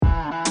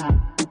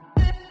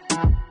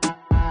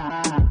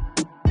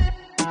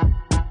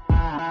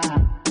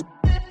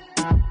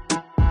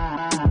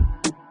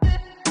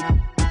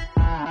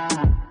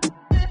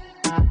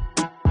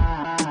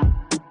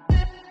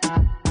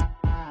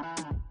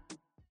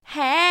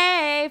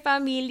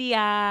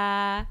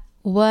familia.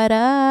 What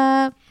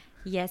up?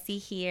 Yessie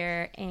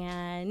here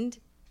and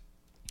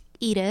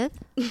Edith.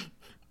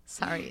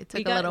 Sorry, it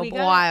took a little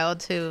while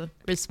to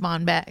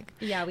respond back.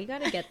 Yeah, we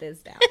got to get this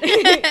down.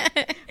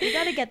 We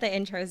got to get the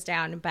intros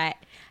down, but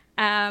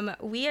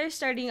we are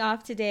starting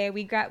off today.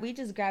 We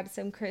just grabbed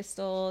some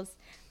crystals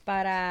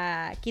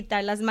para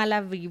quitar las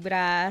malas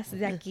vibras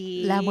de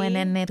aquí. La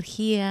buena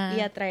energía. Y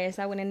atraer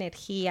esa buena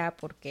energía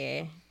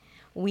porque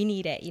we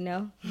need it, you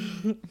know?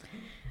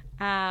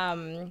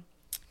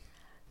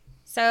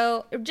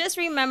 So just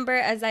remember,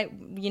 as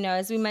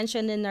we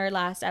mentioned in our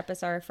last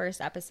episode, our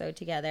first episode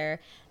together,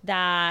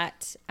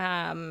 that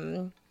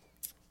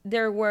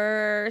there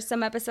were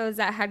some episodes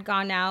that had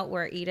gone out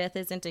where Edith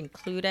isn't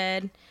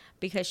included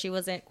because she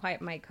wasn't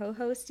quite my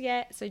co-host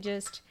yet. So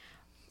just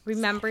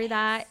remember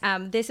that.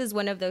 This is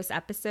one of those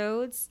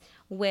episodes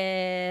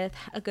with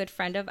a good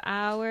friend of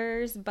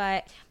ours.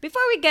 But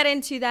before we get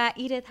into that,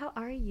 Edith, how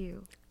are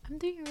you? I'm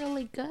doing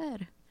really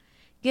good.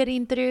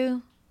 Getting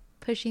through,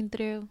 pushing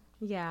through.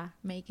 Yeah.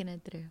 Making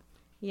it through.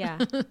 Yeah.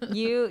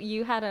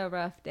 You had a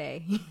rough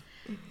day.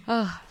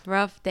 Oh,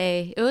 rough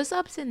day. It was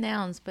ups and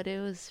downs, but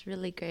it was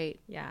really great.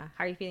 Yeah.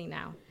 How are you feeling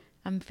now?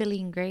 I'm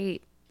feeling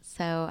great.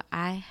 So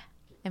I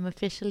am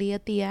officially a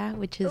tia,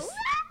 which is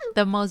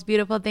the most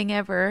beautiful thing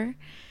ever.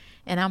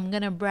 And I'm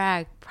going to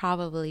brag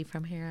probably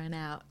from here on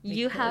out.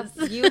 You have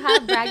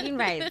bragging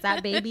rights.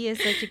 That baby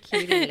is such a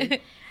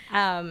cutie.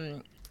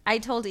 I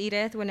told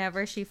Edith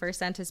whenever she first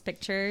sent us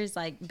pictures,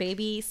 like,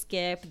 baby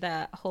skipped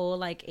the whole,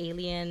 like,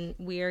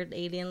 weird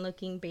alien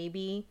looking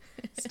baby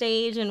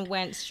stage and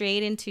went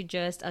straight into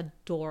just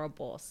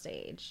adorable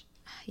stage.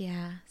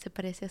 Yeah, se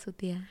parece a su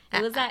tía.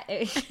 It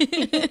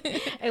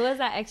was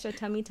that extra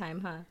tummy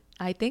time, huh?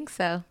 I think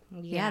so.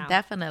 Yeah,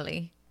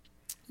 definitely.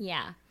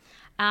 Yeah.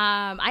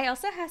 I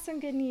also have some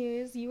good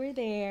news. You were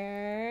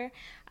there.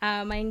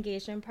 My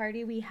engagement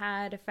party, we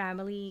had a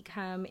family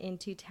come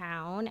into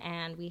town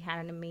and we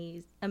had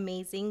an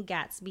amazing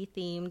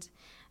Gatsby-themed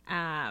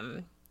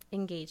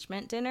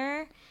engagement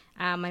dinner.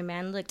 My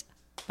man looked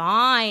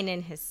fine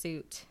in his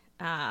suit.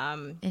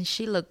 And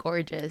she looked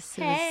gorgeous.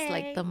 It was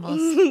like the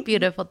most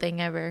beautiful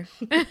thing ever.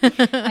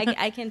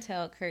 I can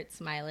tell Kurt's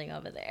smiling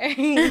over there.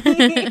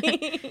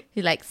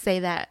 You like,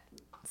 say that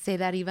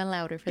even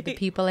louder for the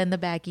people in the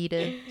back,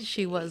 Edith.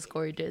 She was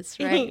gorgeous,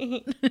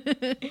 right?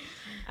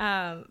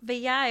 But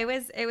yeah, it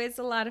was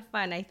a lot of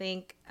fun. I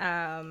think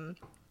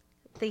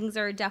things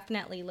are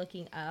definitely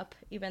looking up,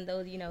 even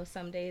though,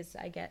 some days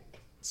I get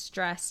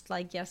stressed.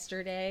 Like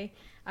yesterday,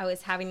 I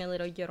was having a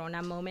little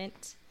llorona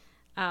moment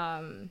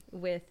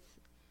with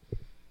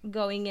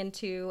going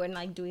into and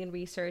like doing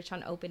research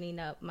on opening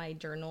up my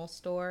journal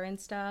store and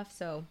stuff.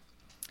 So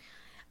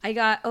I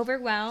got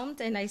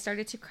overwhelmed and I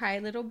started to cry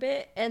a little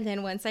bit. And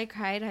then once I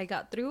cried, I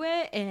got through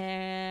it.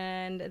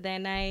 And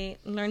then I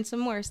learned some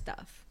more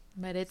stuff.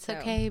 But it's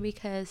okay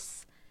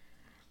because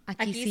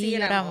aquí sí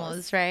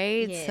lloramos,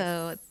 right? Yes.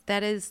 So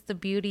that is the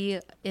beauty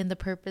and the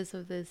purpose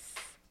of this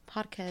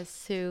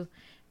podcast, to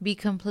be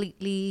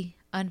completely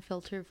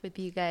unfiltered with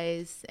you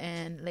guys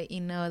and let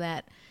you know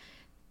that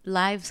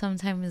life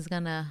sometimes is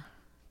going to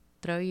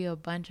throw you a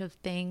bunch of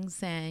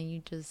things and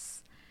you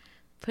just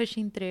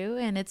pushing through,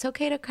 and it's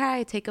okay to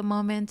cry. Take a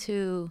moment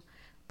to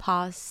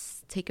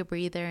pause, take a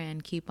breather,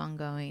 and keep on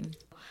going.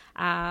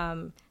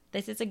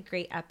 This is a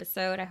great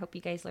episode. I hope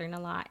you guys learn a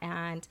lot,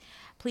 and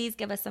please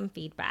give us some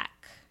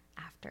feedback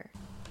after.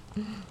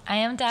 I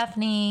am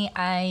Dafne.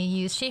 I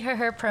use she,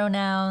 her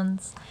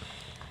pronouns.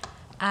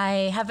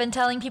 I have been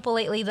telling people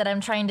lately that I'm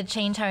trying to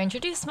change how I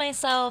introduce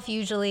myself.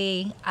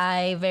 Usually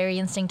I very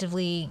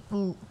instinctively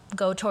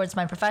go towards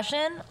my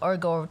profession or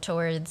go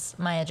towards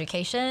my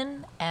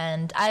education.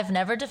 And I've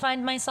never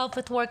defined myself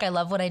with work. I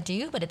love what I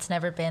do, but it's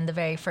never been the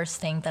very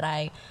first thing that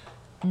I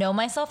know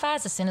myself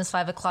as. As soon as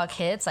 5 o'clock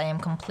hits, I am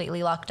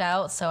completely locked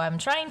out. So I'm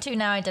trying to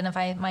now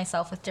identify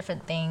myself with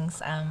different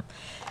things. I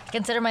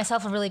consider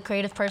myself a really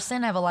creative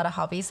person. I have a lot of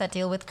hobbies that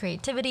deal with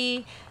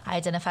creativity. I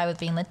identify with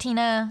being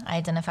Latina. I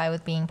identify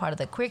with being part of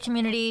the queer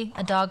community,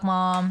 a dog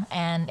mom,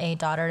 and a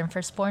daughter and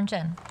firstborn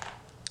Jen.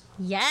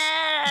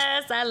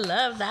 Yes, I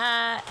love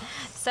that.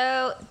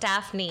 So,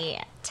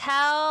 Dafne,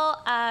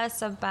 tell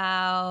us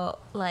about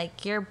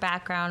like your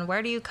background.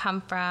 Where do you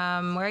come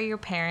from? Where are your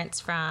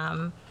parents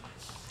from?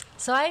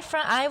 So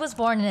I was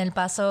born in El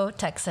Paso,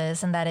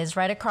 Texas, and that is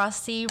right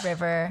across the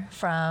river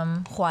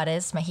from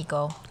Juarez,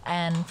 Mexico.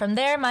 And from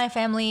there, my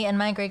family and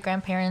my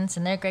great-grandparents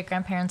and their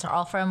great-grandparents are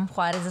all from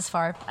Juarez as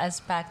far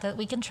as back that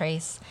we can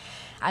trace.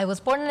 I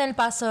was born in El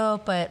Paso,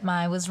 but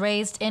I was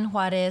raised in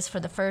Juarez for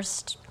the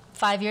first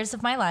 5 years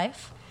of my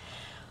life.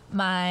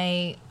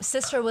 My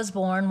sister was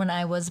born when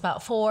I was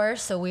about 4,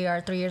 so we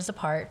are 3 years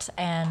apart.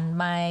 And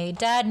my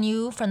dad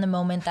knew from the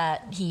moment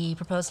that he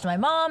proposed to my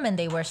mom and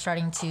they were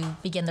starting to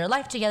begin their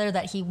life together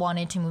that he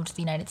wanted to move to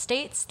the United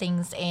States.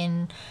 Things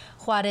in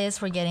Juarez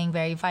were getting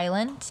very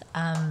violent,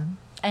 and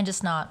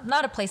just not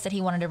a place that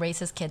he wanted to raise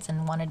his kids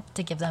and wanted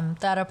to give them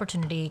that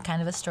opportunity,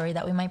 kind of a story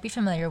that we might be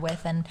familiar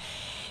with. And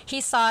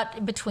he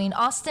sought between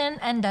Austin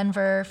and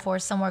Denver for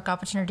some work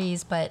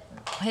opportunities, but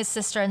his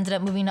sister ended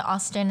up moving to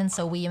Austin, and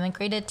so we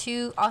immigrated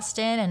to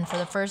Austin. And for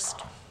the first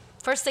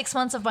 6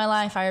 months of my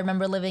life, I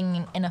remember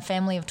living in a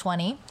family of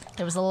 20.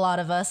 There was a lot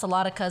of us, a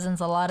lot of cousins,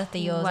 a lot of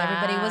tios. Wow.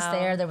 Everybody was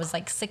there. There was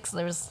like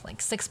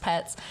six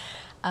pets.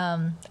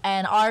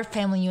 And our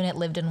family unit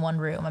lived in one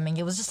room. I mean,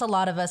 it was just a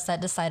lot of us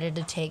that decided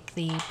to take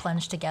the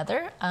plunge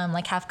together,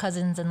 like half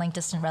cousins and like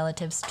distant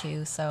relatives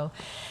too. So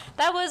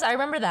I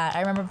remember that.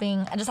 I remember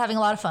just having a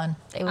lot of fun.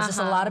 It was just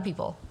a lot of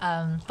people.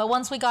 But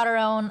once we got our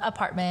own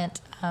apartment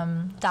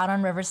down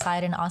on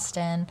Riverside in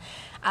Austin,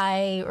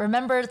 I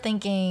remember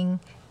thinking,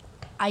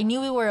 I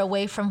knew we were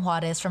away from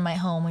Juarez, from my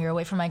home. We were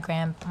away from my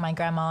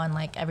grandma and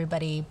like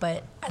everybody.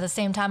 But at the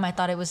same time, I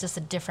thought it was just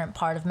a different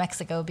part of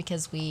Mexico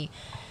because we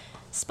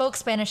spoke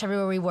Spanish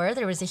everywhere we were.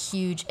 There was a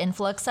huge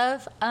influx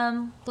of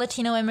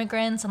Latino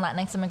immigrants and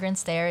Latinx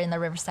immigrants there in the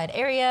Riverside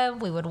area.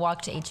 We would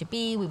walk to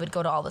H-E-B. We would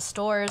go to all the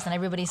stores, and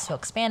everybody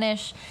spoke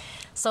Spanish.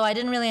 So I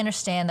didn't really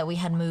understand that we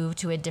had moved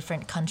to a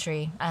different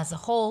country as a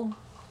whole.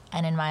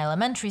 And in my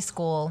elementary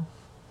school,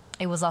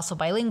 it was also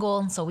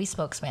bilingual, so we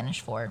spoke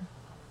Spanish for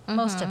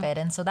most of it.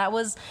 And so that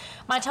was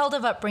my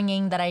childhood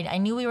upbringing, that I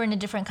knew we were in a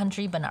different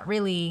country, but not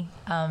really.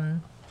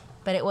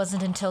 But it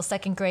wasn't until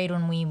second grade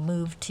when we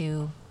moved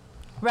to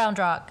Round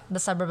Rock, the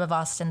suburb of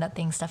Austin, that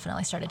things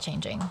definitely started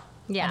changing.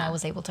 Yeah. And I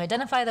was able to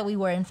identify that we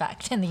were, in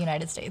fact, in the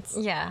United States.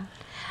 Yeah.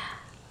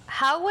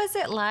 How was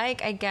it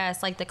like, I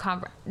guess, like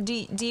do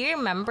you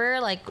remember,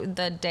 like,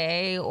 the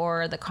day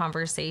or the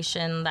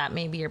conversation that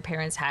maybe your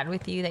parents had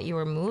with you that you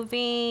were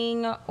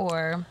moving,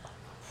 or?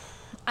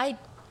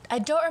 I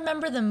don't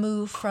remember the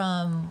move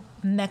from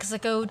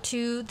Mexico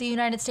to the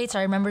United States.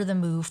 I remember the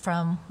move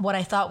from what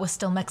I thought was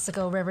still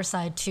Mexico,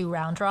 Riverside, to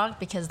Round Rock,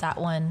 because that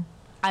one,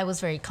 I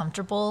was very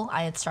comfortable.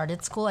 I had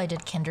started school. I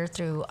did kinder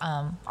through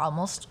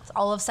almost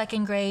all of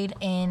second grade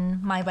in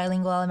my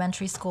bilingual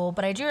elementary school.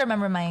 But I do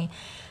remember my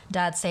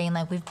dad saying,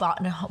 like, we've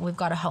got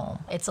a home.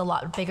 It's a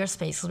lot bigger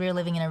space because we were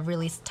living in a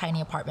really tiny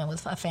apartment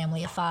with a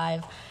family of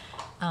 5.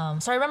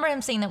 So I remember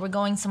him saying that we're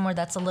going somewhere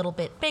that's a little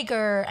bit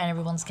bigger and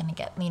everyone's going to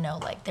get,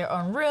 like their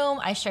own room.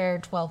 I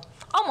shared,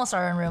 almost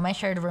our own room. I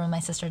shared a room with my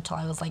sister until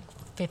I was like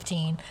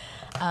 15.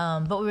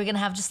 But we were going to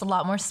have just a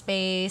lot more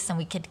space, and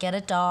we could get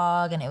a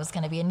dog, and it was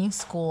going to be a new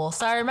school.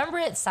 So I remember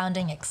it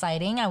sounding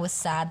exciting. I was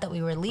sad that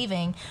we were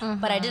leaving,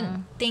 but I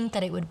didn't think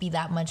that it would be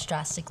that much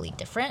drastically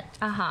different.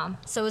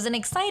 So it was an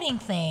exciting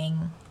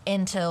thing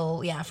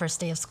until, first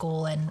day of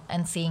school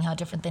and seeing how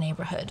different the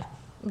neighborhood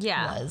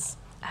was.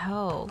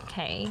 Oh,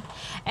 okay.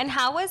 And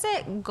how was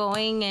it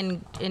going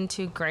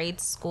into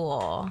grade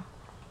school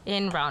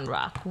in Round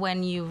Rock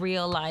when you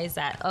realized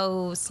that,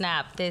 oh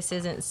snap, this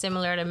isn't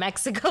similar to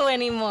Mexico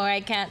anymore? I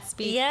can't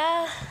speak.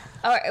 Yeah.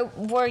 Or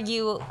were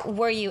you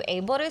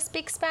able to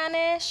speak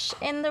Spanish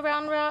in the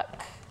Round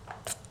Rock?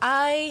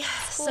 Not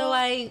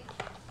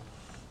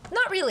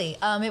really.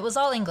 It was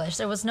all English.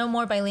 There was no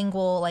more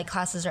bilingual like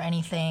classes or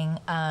anything.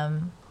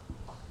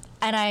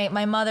 And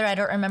my mother, I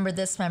don't remember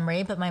this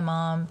memory, but my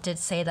mom did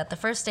say that the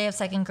first day of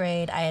second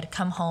grade, I had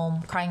come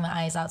home crying my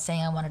eyes out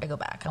saying I wanted to go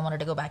back. I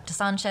wanted to go back to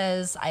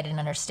Sanchez. I didn't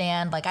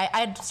understand. Like,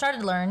 I'd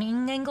started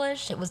learning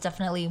English. It was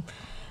definitely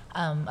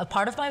a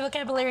part of my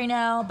vocabulary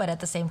now, but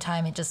at the same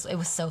time, it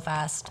was so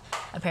fast,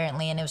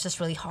 apparently, and it was just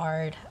really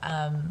hard.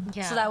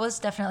 So that was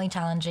definitely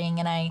challenging,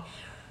 and I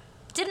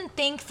didn't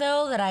think,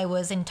 though, that I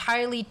was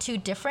entirely too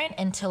different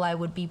until I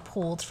would be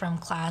pulled from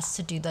class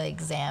to do the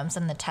exams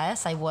and the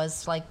tests. I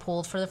was like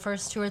pulled for the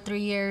first 2 or 3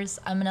 years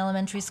in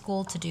elementary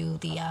school to do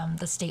the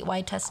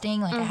statewide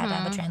testing. Like I had to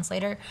have a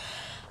translator.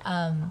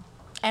 And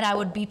I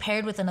would be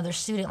paired with another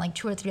student, like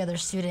 2 or 3 other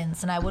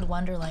students, and I would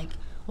wonder, like,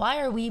 why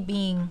are we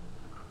being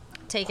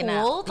taken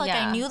pulled? out? Like,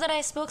 I knew that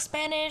I spoke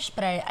Spanish,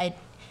 but I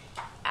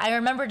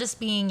remember just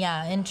being,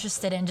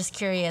 interested and just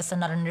curious and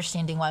not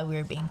understanding why we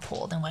were being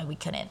pulled and why we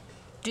couldn't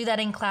do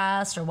that in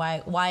class, or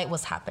why it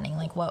was happening,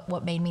 like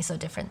what made me so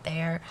different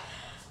there.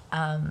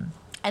 And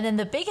then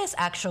the biggest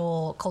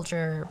actual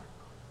culture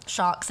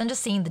shocks and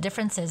just seeing the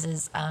differences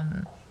is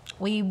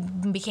we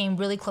became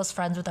really close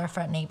friends with our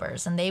front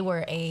neighbors, and they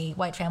were a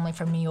white family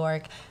from New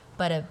York,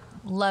 but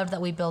loved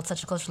that we built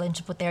such a close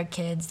relationship with their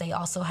kids. They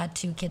also had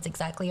 2 kids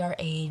exactly our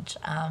age,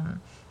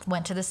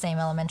 went to the same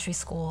elementary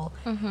school,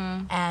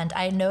 and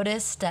I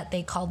noticed that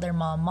they called their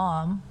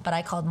mom, but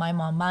I called my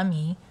mom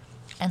mami.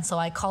 And so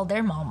I called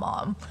their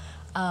mom,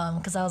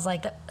 because I was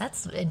like,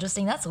 that's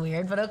interesting, that's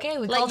weird, but okay,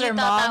 we called her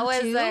mom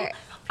too.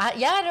 I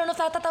don't know if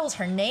I thought that was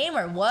her name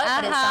or what,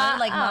 but it sounded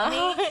like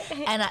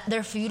mommy. And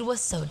their food was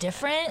so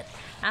different.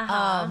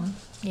 A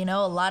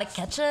lot of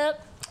ketchup,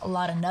 a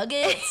lot of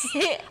nuggets,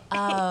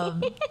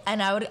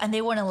 and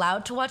they weren't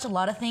allowed to watch a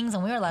lot of things,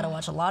 and we were allowed to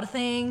watch a lot of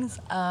things.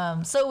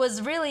 So it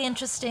was really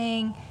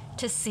interesting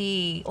to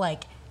see,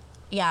 like,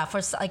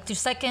 for like through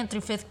 2nd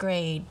through 5th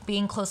grade,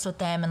 being close with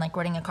them and like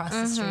running across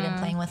the street and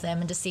playing with them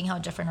and just seeing how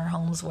different our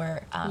homes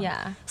were.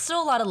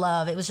 Still a lot of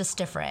love. It was just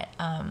different.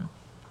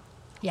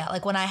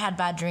 Like when I had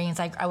bad dreams,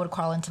 I would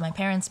crawl into my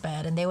parents'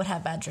 bed, and they would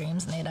have bad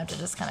dreams, and they'd have to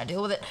just kind of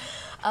deal with it.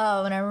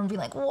 And I remember being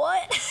like,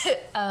 what?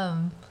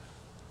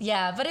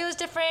 Yeah, but it was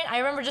different. I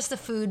remember just the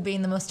food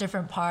being the most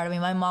different part. I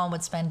mean, my mom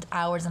would spend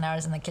hours and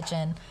hours in the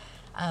kitchen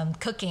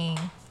cooking.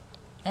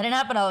 That didn't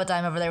happen all the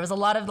time over there. It was a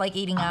lot of like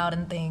eating out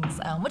and things,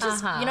 which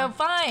is, you know,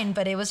 fine,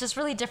 but it was just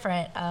really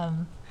different.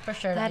 For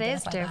sure. That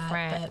is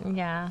different. But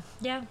yeah.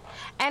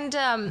 And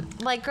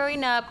like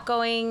growing up,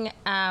 going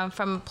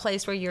from a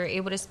place where you're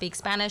able to speak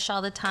Spanish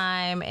all the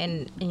time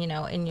and, you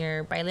know, in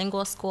your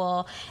bilingual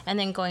school, and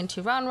then going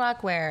to Round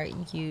Rock where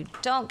you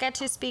don't get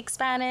to speak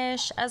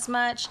Spanish as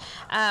much.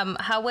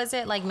 How was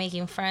it like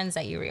making friends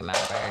that you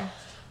remember?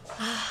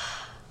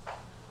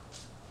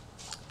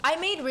 I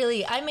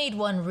made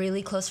one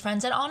really close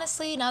friend, and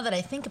honestly, now that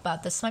I think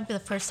about this might be the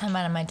first time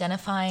I'm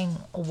identifying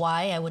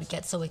why I would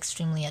get so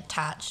extremely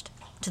attached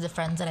to the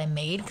friends that I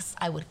made, because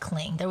I would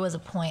cling. There was a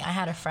point, I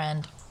had a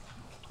friend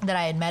that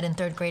I had met in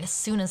 3rd grade as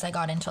soon as I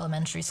got into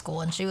elementary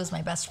school, and she was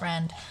my best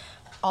friend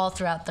all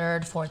throughout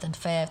 3rd, 4th, and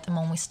 5th, and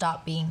when we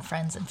stopped being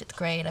friends in 5th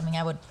grade, I mean,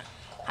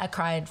 I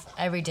cried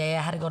every day.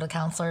 I had to go to a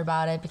counselor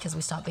about it because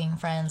we stopped being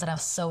friends, and I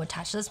was so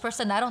attached to this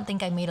person. I don't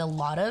think I made a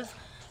lot of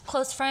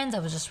close friends. I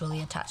was just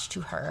really attached to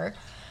her.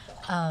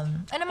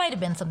 And it might have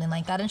been something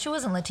like that. And she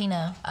wasn't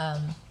Latina.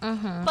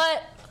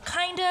 But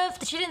kind of.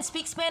 She didn't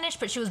speak Spanish,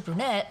 but she was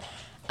brunette.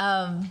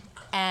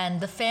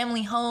 And the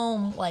family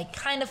home, like,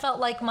 kind of felt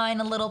like mine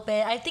a little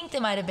bit. I think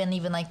they might have been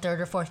even, like, 3rd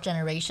or 4th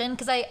generation.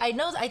 Because I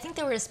think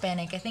they were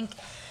Hispanic. I think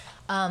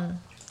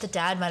the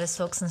dad might have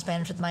spoken some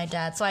Spanish with my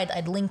dad. So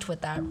I'd linked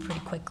with that pretty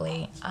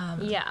quickly.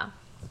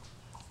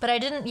 But I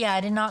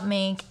did not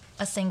make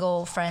a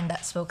single friend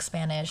that spoke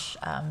Spanish.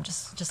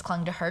 Just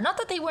clung to her. Not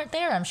that they weren't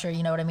there, I'm sure,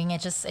 you know what I mean?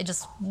 It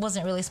just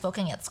wasn't really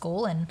spoken at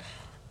school, and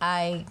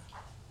I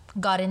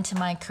got into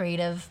my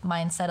creative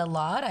mindset a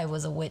lot. I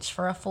was a witch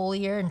for a full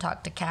year and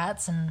talked to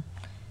cats, and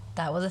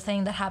that was a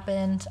thing that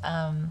happened.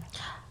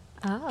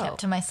 Kept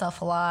to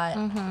myself a lot.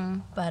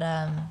 But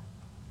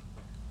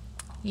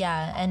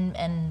yeah,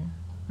 and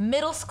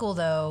middle school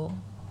though,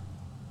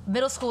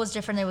 middle school was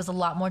different. It was a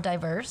lot more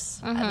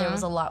diverse. There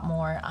was a lot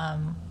more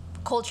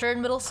culture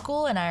in middle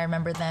school, and I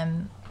remember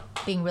them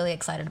being really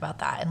excited about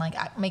that, and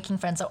like making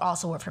friends that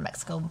also were from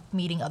Mexico,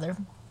 meeting other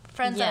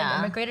friends that had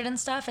immigrated and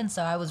stuff. And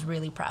so I was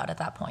really proud at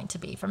that point to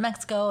be from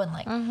Mexico and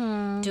like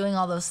doing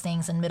all those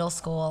things in middle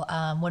school.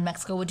 When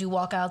Mexico would do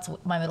walkouts,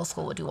 my middle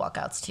school would do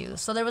walkouts too.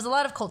 So there was a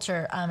lot of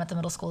culture at the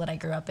middle school that I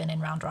grew up in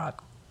Round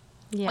Rock,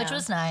 which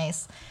was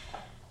nice.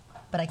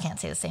 But I can't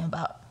say the same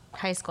about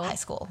high school.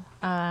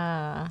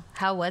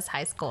 How was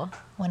high school?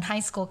 When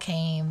high school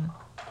came,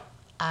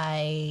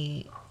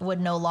 I would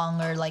no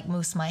longer like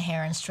mousse my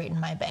hair and straighten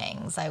my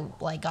bangs. I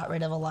like got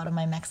rid of a lot of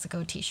my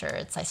Mexico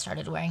t-shirts. I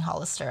started wearing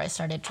Hollister. I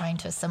started trying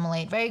to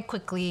assimilate very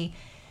quickly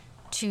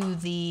to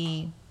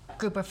the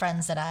group of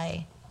friends that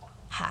I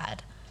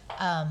had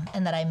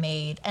and that I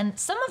made. And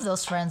some of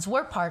those friends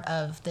were part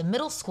of the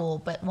middle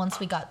school, but once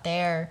we got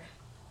there,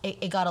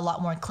 it got a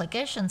lot more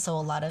cliquish. And so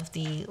a lot of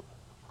the,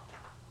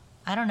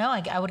 I don't know,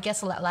 I would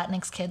guess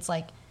Latinx kids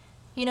like,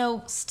 you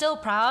know, still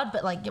proud,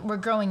 but like we're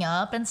growing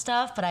up and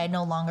stuff, but I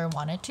no longer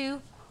wanted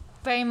to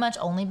very much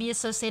only be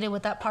associated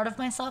with that part of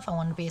myself. I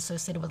wanted to be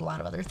associated with a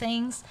lot of other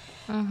things.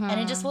 And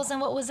it just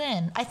wasn't what was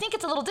in. I think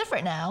it's a little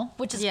different now,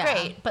 which is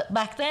great. But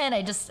back then,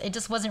 it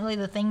just wasn't really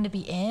the thing to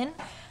be in.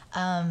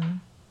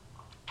 And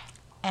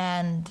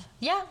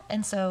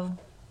so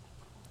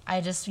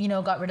I just, you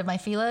know, got rid of my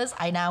Filas.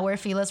 I now wear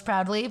Filas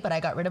proudly, but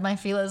I got rid of my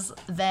Filas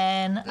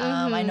then.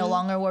 I no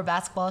longer wore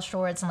basketball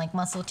shorts and like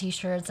muscle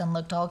t-shirts and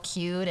looked all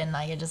cute. And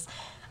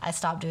I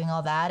stopped doing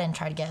all that and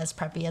tried to get as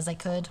preppy as I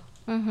could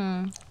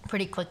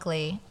pretty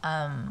quickly.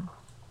 And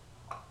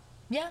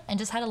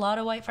just had a lot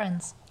of white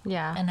friends.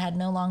 And had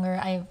no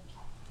longer,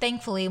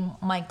 thankfully,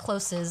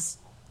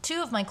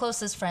 two of my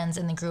closest friends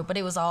in the group, but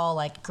it was all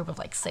like a group of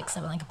like 6,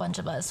 7, like a bunch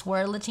of us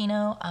were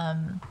Latino.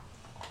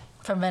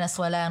 From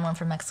Venezuela and one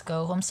from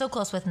Mexico, who I'm so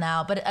close with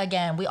now. But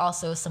again, we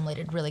also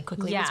assimilated really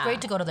quickly. It was great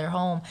to go to their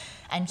home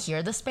and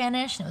hear the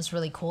Spanish, and it was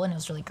really cool, and it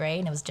was really great,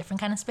 and it was different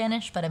kind of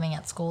Spanish. But I mean,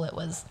 at school, it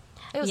was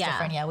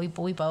different. Yeah, we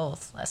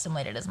both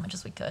assimilated as much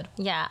as we could.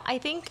 Yeah, I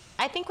think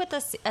with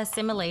this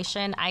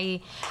assimilation,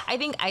 I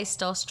think I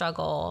still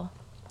struggle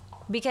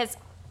because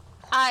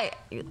I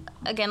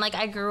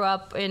grew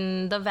up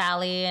in the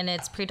Valley, and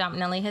it's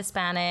predominantly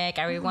Hispanic.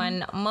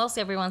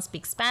 Mostly everyone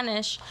speaks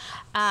Spanish.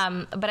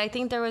 But I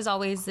think there was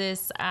always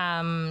this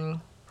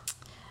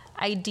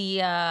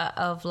idea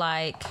of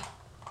like,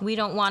 we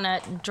don't want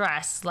to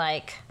dress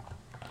like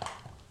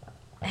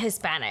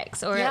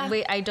Hispanics, or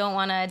I don't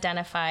want to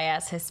identify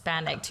as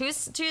Hispanic to a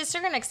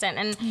certain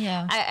extent.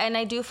 And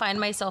I do find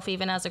myself,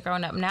 even as a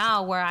grown up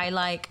now, where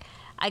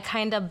I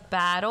kind of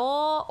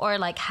battle or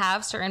like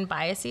have certain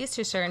biases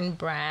to certain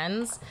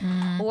brands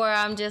where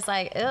I'm just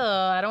like, ew,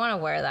 I don't want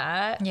to wear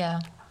that. Yeah.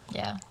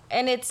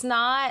 And it's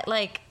not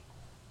like,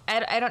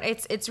 I don't,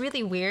 it's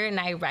really weird, and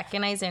I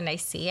recognize it and I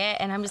see it,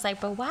 and I'm just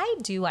like, but why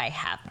do I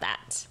have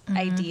that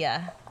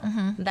idea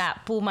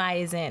that Puma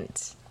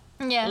isn't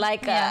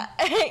like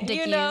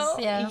you know?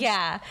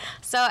 Yeah.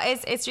 So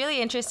it's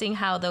really interesting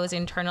how those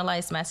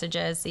internalized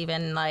messages,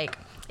 even like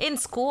in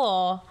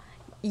school,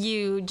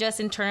 you just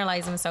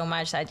internalize them so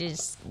much that you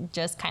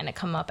just kind of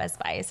come up as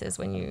biases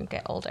when you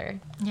get older.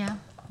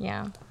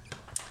 Yeah.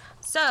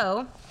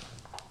 So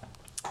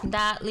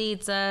that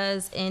leads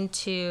us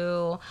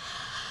into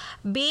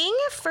being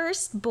a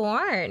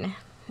firstborn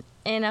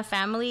in a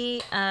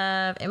family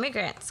of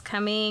immigrants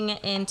coming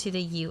into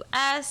the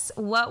U.S.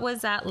 What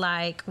was that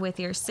like with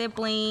your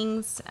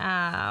siblings?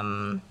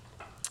 And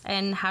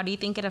how do you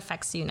think it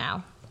affects you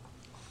now?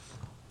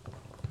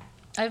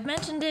 I've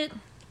mentioned it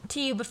to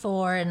you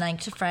before and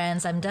like to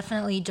friends. I'm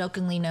definitely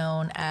jokingly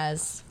known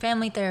as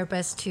family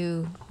therapist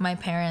to my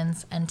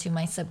parents and to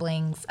my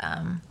siblings.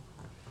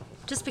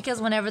 Just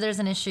because whenever there's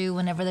an issue,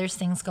 whenever there's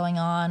things going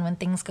on, when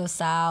things go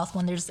south,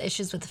 when there's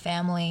issues with the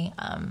family,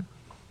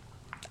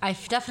 I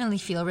definitely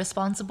feel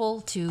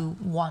responsible to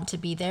want to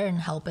be there and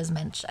help as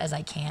much as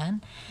I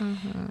can.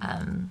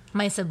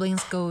 My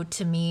siblings go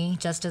to me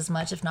just as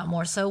much, if not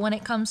more so, when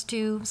it comes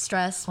to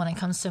stress, when it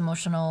comes to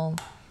emotional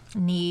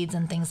needs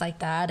and things like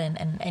that,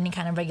 and any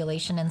kind of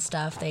regulation and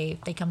stuff. They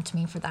come to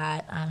me for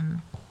that.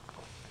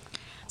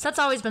 So that's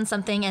always been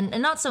something,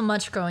 and not so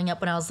much growing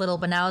up when I was little,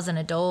 but now as an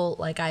adult,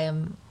 like I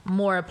am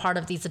more a part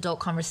of these adult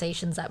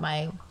conversations that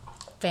my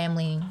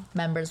family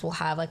members will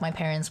have, like my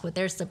parents with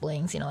their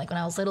siblings. You know, like when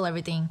I was little,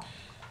 everything,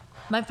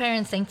 my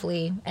parents,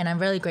 thankfully, and I'm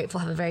really grateful,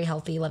 have a very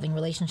healthy, loving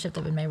relationship.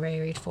 They've been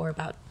married for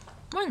about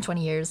more than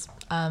 20 years.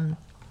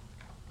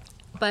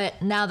 But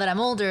now that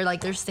I'm older,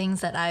 like there's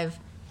things that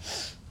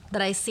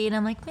I see and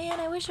I'm like, man,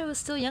 I wish I was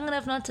still young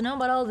enough not to know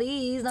about all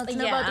these, not to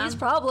know about these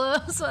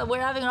problems we're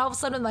having all of a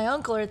sudden with my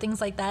uncle or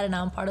things like that. And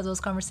now I'm part of those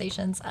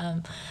conversations.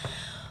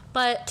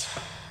 But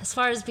as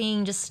far as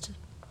being just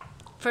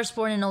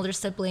firstborn and older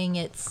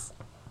sibling,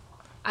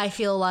 I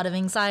feel a lot of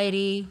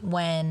anxiety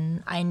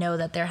when I know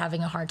that they're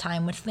having a hard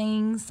time with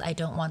things. I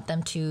don't want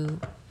them to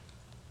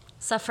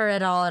suffer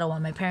at all. I don't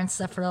want my parents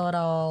to suffer at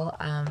all.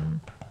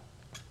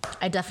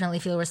 I definitely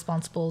feel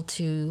responsible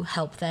to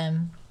help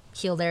them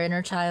heal their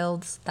inner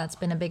child. That's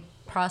been a big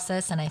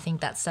process, and I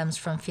think that stems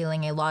from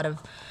feeling a lot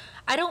of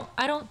I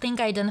don't think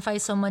I identify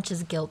so much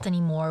as guilt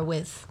anymore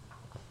with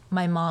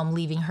my mom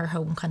leaving her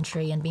home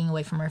country and being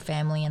away from her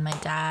family and my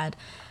dad,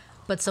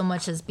 but so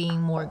much as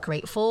being more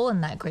grateful,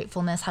 and that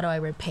gratefulness, how do I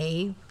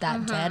repay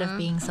that debt of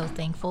being so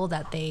thankful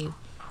that they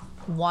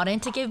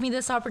wanted to give me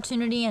this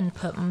opportunity and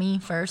put me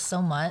first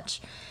so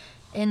much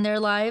in their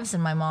lives.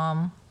 And my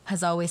mom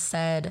has always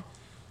said,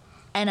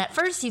 and at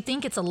first you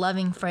think it's a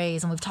loving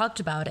phrase, and we've talked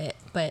about it,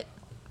 but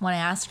when I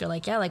ask her,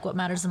 like, yeah, like what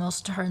matters the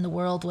most to her in the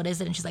world, what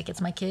is it? And she's like,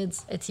 it's my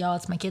kids, it's y'all,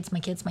 it's my kids,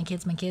 my kids, my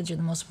kids, my kids. You're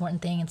the most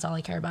important thing. It's all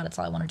I care about. It's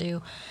all I want to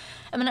do.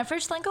 I mean, at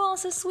first, like, oh,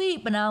 so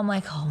sweet. But now I'm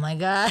like, oh my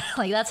God,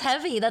 like that's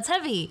heavy. That's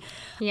heavy.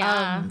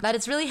 Yeah. That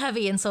it's really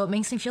heavy. And so it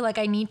makes me feel like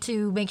I need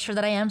to make sure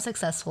that I am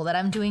successful, that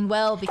I'm doing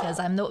well, because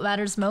I'm what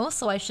matters most.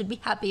 So I should be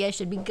happy. I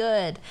should be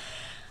good.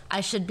 I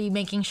should be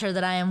making sure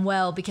that I am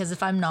well, because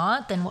if I'm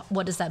not, then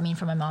what does that mean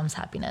for my mom's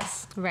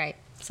happiness? Right.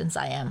 Since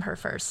I am her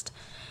first.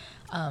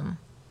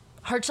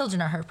 Her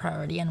children are her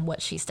priority, and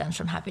what she stems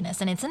from happiness.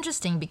 And it's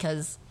interesting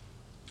because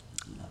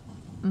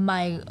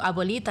my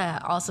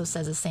abuelita also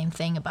says the same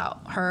thing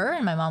about her,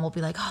 and my mom will be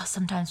like, oh,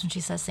 sometimes when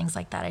she says things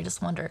like that, I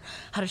just wonder,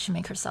 how does she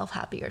make herself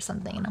happy or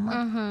something? And I'm like,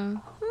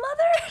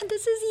 Mother,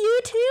 this is you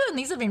too. And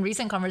these have been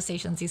recent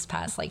conversations these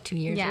past like 2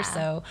 years or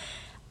so.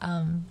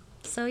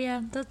 So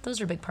yeah, those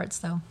are big parts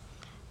though.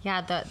 Yeah,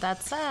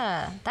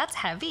 that's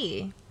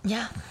heavy.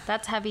 Yeah.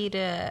 That's heavy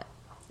to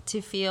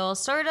feel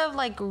sort of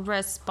like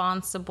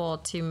responsible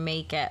to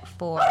make it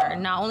for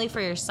not only for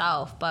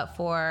yourself, but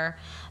for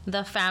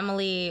the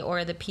family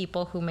or the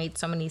people who made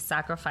so many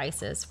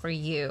sacrifices for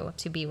you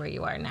to be where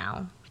you are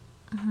now.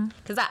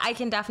 Because I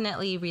can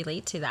definitely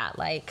relate to that.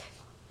 Like,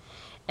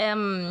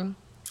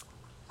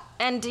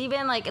 and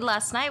even like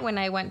last night when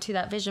I went to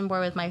that vision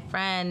board with my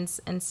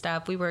friends and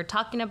stuff, we were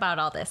talking about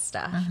all this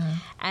stuff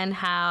and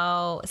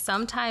how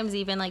sometimes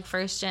even like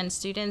first gen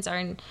students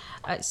are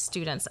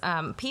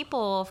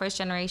people, first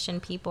generation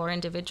people or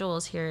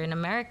individuals here in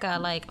America,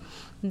 like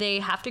they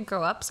have to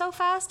grow up so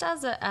fast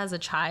as a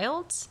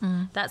child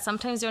that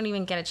sometimes they don't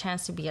even get a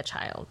chance to be a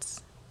child.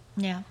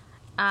 Yeah.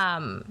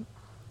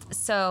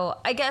 So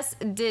I guess,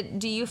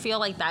 do you feel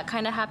like that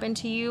kind of happened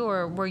to you,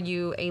 or were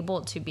you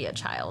able to be a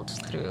child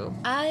through?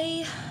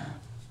 I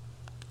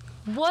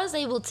was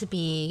able to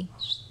be.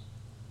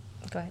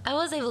 Go ahead. I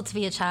was able to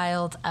be a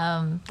child.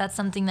 That's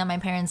something that my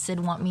parents did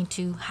want me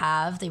to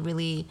have. They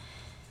really,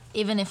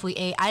 even if we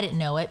ate, I didn't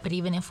know it, but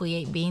even if we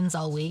ate beans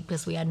all week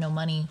because we had no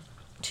money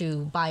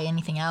to buy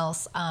anything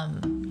else,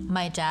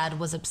 my dad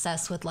was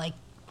obsessed with like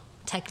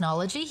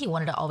technology. He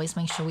wanted to always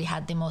make sure we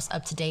had the most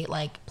up-to-date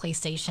like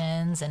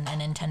PlayStations and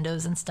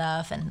Nintendos and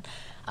stuff, and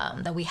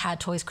that we had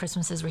toys.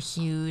 Christmases were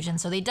huge, and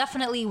so they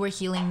definitely were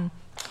healing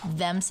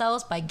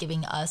themselves by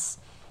giving us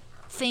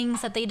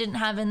things that they didn't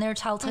have in their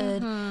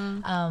childhood.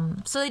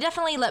 So they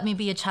definitely let me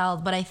be a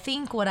child, but I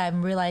think what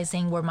I'm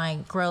realizing where my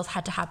growth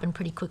had to happen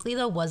pretty quickly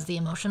though was the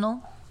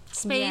emotional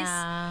space.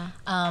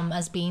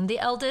 As being the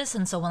eldest,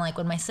 and so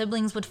when my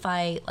siblings would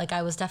fight, like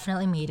I was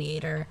definitely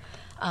mediator.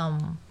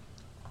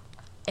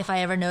 If I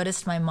ever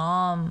noticed my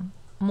mom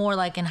more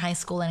like in high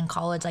school and in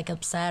college, like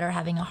upset or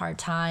having a hard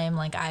time,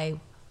 like I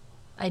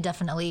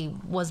definitely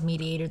was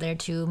mediator there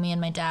too. Me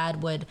and my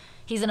dad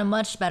he's in a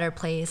much better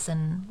place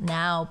and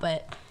now,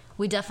 but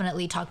we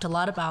definitely talked a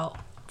lot about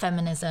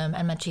feminism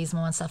and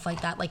machismo and stuff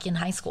like that, like in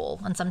high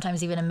school and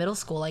sometimes even in middle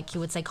school. Like he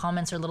would say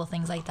comments or little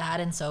things like that.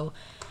 And so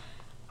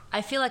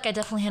I feel like I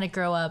definitely had to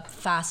grow up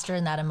faster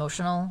in that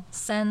emotional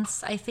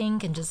sense, I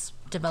think, and just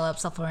develop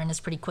self-awareness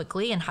pretty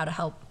quickly and how to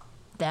help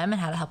them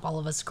and how to help all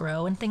of us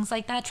grow and things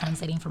like that,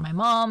 translating for my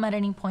mom at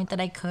any point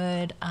that I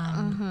could,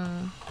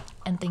 and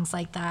things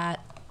like that.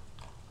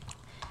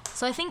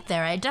 So I think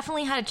I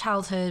definitely had a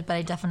childhood, but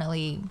I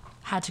definitely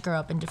had to grow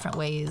up in different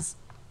ways.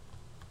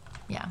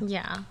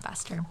 Yeah.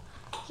 Faster.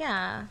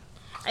 Yeah.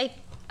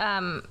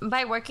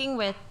 By working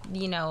with,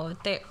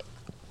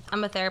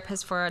 I'm a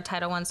therapist for a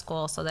Title I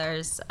school, so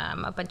there's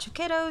a bunch of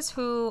kiddos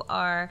who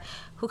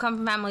come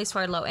from families who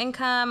are low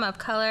income, of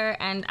color,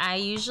 and I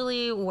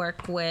usually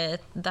work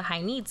with the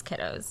high needs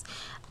kiddos.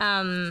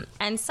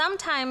 And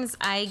sometimes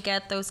I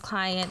get those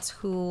clients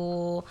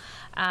who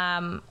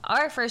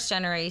are first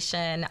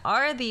generation,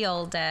 are the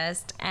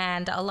oldest,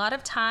 and a lot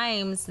of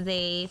times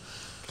they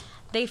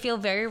feel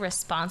very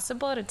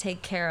responsible to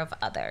take care of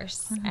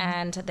others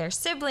and their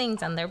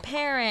siblings and their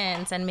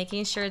parents and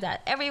making sure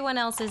that everyone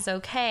else is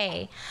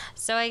okay.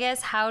 So I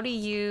guess, how do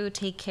you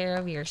take care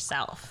of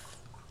yourself?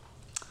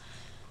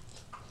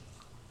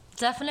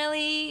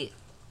 Definitely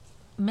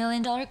 $1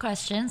 million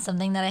question,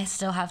 something that I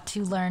still have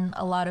to learn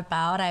a lot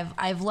about.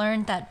 I've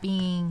learned that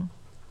being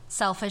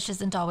selfish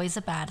isn't always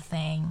a bad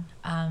thing,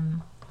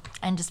 and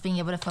just being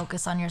able to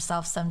focus on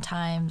yourself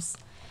sometimes.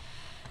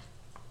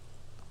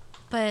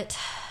 But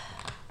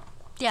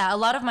yeah, a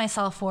lot of my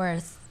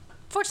self-worth,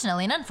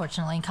 fortunately and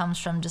unfortunately, comes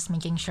from just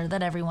making sure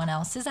that everyone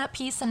else is at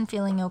peace and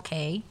feeling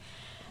okay.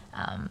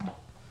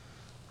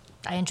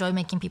 I enjoy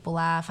making people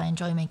laugh. I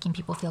enjoy making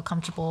people feel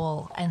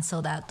comfortable. And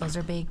so those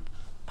are big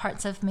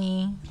parts of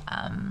me.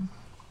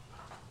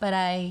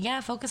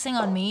 But focusing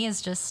on me is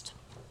just,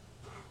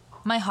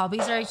 my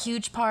hobbies are a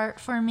huge part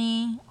for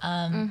me.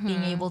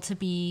 Being able to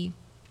be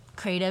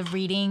creative,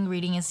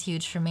 reading is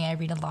huge for me. I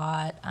read a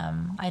lot.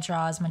 I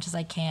draw as much as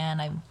I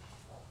can. I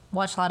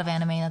watch a lot of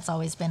anime. That's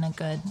always been a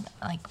good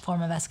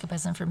form of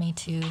escapism for me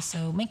too.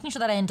 So making sure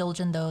that I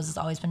indulge in those has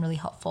always been really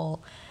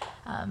helpful.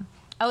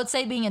 I would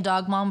say being a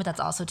dog mom, but that's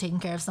also taking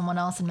care of someone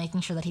else and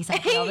making sure that he's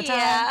happy all the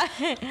time.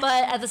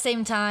 But at the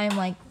same time,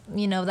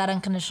 that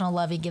unconditional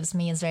love he gives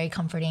me is very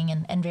comforting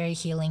and very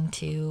healing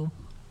too.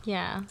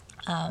 Yeah.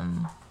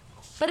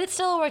 But it's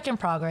still a work in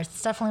progress.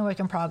 It's definitely a work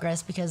in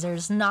progress because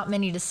there's not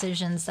many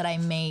decisions that I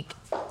make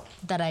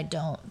that I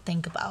don't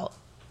think about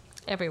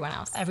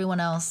everyone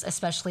else,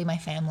 especially my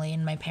family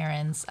and my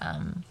parents,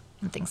 and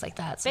things like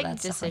that. So big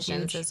that's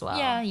decisions as well.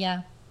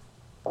 Yeah.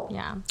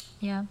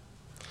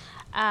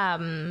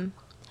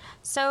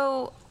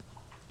 So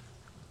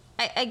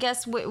I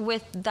guess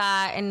with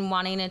that and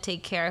wanting to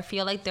take care, I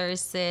feel like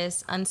there's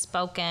this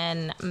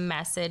unspoken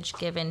message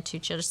given to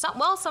children.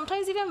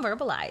 Sometimes even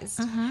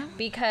verbalized.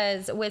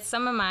 Because with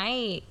some of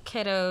my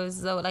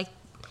kiddos, though,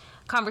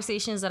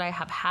 conversations that I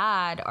have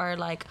had are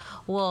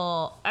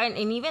and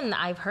even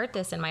I've heard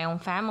this in my own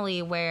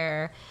family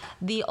where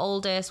the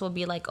oldest will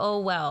be like, oh,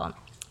 well,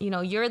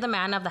 you're the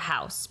man of the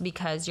house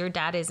because your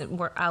dad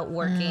isn't out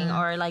working,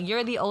 or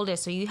you're the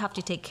oldest, so you have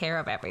to take care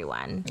of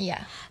everyone.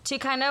 Yeah. To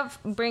kind of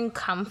bring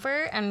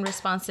comfort and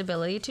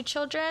responsibility to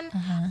children.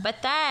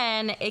 But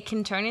then it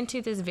can turn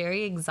into this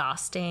very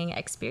exhausting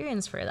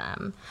experience for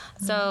them.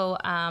 So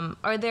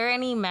are there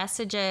any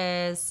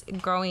messages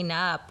growing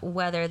up,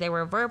 whether they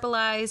were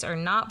verbalized or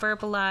not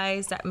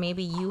verbalized, that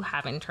maybe you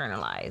have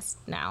internalized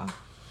now?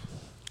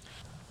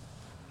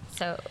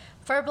 So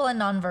verbal and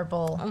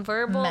nonverbal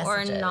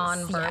messages. Or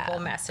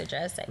nonverbal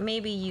messages that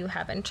maybe you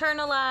have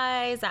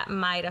internalized that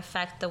might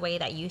affect the way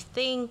that you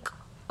think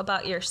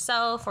about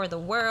yourself or the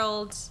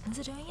world. Is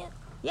it doing it?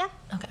 Yeah.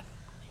 Okay.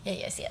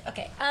 Yeah, I see it.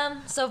 Okay.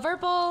 So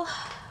verbal,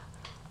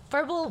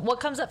 what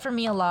comes up for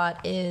me a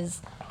lot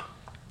is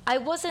I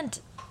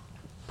wasn't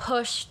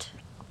pushed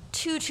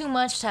too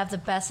much to have the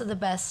best of the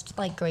best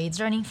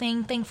grades or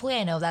anything. Thankfully,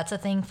 I know that's a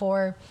thing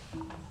for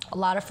a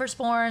lot of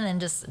firstborn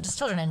and just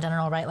children in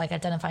general, right?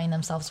 Identifying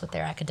themselves with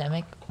their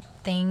academic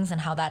things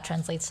and how that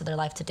translates to their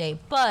life today.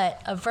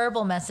 But a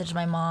verbal message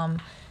my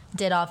mom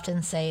did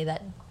often say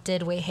that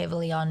did weigh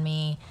heavily on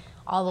me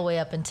all the way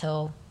up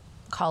until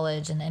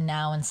college and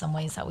now in some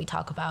ways that we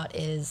talk about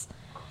is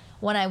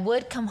when I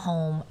would come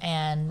home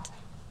and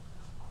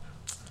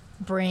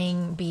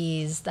bring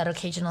B's, that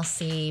occasional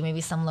C,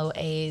 maybe some low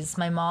A's,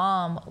 my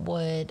mom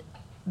would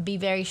be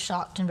very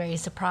shocked and very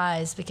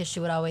surprised because she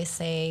would always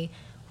say,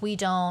 we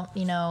don't,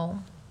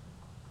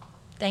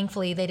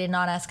 thankfully they did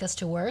not ask us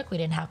to work. We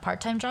didn't have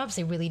part-time jobs.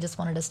 They really just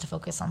wanted us to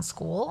focus on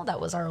school.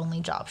 That was our only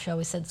job. She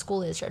always said,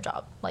 school is your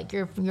job.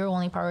 Your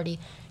only priority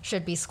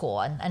should be school.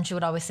 And she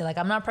would always say,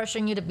 I'm not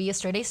pressuring you to be a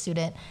straight-A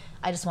student.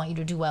 I just want you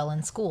to do well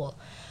in school.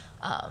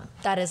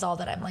 That is all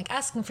that I'm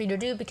asking for you to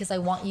do because I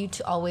want you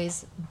to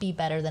always be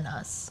better than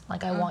us.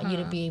 I want you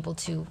to be able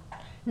to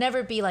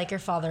never be like your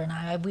father and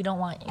I. We don't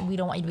want you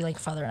to be like your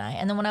father and I.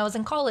 And then when I was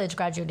in college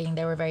graduating,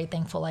 they were very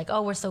thankful, like,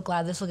 oh, we're so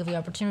glad, this will give you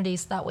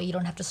opportunities, that way you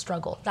don't have to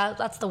struggle.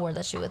 That's the word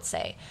that she would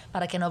say.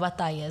 Para que no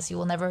batalles. You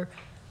will never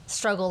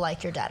struggle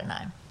like your dad and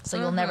I. So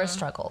you'll never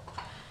struggle.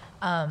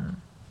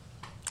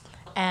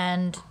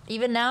 And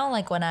even now,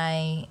 like when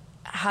I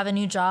have a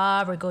new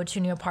job or go to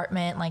a new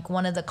apartment, like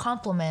one of the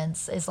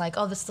compliments is like,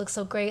 oh, this looks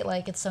so great,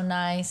 like it's so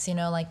nice, you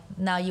know, like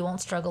now you won't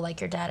struggle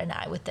like your dad and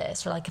I with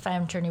this, or like if I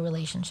enter a new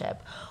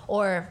relationship.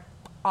 Or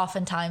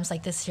oftentimes,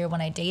 like this year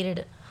when I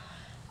dated,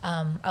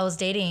 I was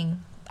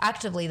dating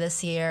actively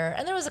this year,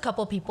 and there was a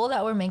couple of people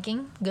that were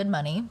making good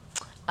money,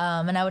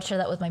 and I would share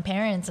that with my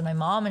parents and my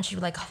mom, and she'd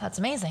be like, oh, that's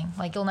amazing,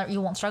 like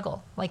you won't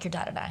struggle like your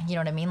dad and I, you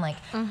know what I mean? Like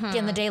at the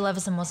end of the day, love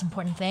is the most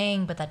important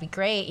thing, but that'd be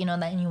great, you know,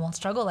 that you won't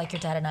struggle like your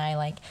dad and I.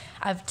 Like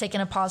I've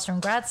taken a pause from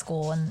grad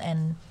school,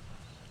 and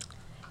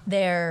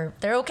they're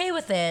okay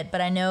with it, but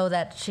I know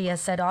that she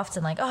has said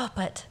often, like, oh,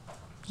 but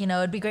you know,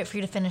 it'd be great for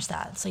you to finish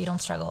that so you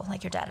don't struggle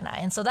like your dad and I.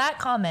 And so that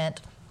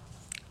comment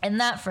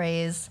and that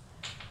phrase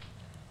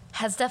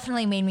has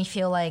definitely made me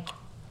feel like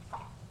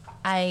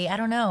I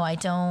don't know,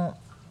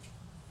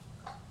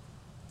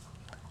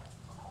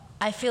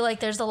 I feel like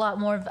there's a lot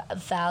more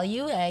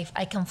value.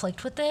 I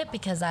conflict with it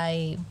because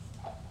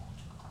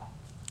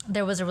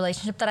there was a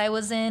relationship that I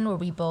was in where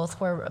we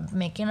both were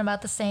making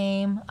about the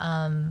same.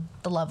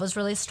 The love was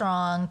really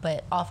strong,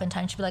 but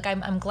oftentimes she'd be like,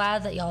 I'm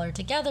glad that y'all are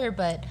together,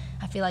 but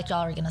I feel like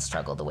y'all are going to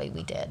struggle the way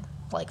we did,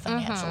 like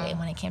financially,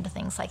 when it came to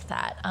things like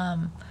that.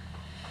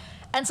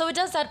 And so it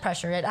does add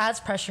pressure. It adds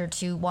pressure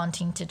to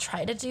wanting to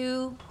try to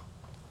do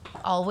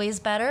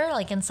always better,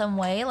 like in some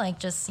way, like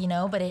just, you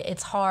know, but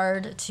it's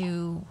hard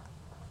to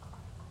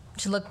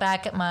look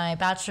back at my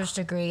bachelor's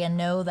degree and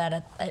know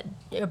that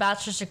your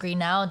bachelor's degree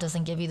now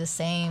doesn't give you the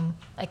same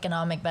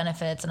economic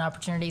benefits and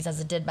opportunities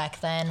as it did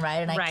back then, right?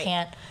 And I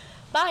can't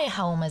buy a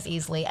home as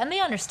easily. And they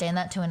understand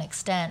that to an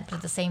extent, but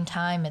at the same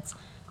time,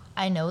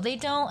 I know they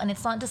don't, and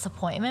it's not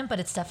disappointment, but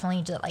it's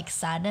definitely just like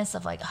sadness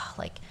of like, oh,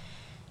 like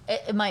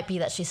it might be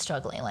that she's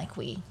struggling like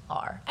we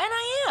are. And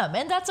I am,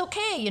 and that's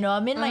okay. You know,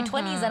 I'm in my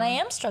 20s and I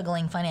am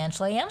struggling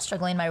financially. I am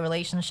struggling in my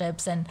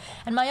relationships and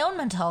my own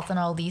mental health and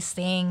all these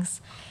things.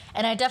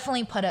 And I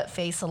definitely put up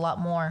face a lot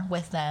more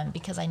with them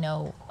because I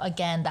know,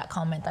 again, that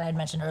comment that I'd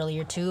mentioned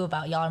earlier too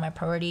about y'all are my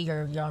priority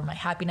or y'all are my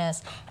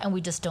happiness, and we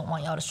just don't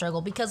want y'all to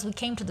struggle because we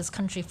came to this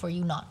country for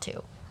you not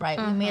to, right?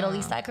 We made all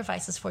these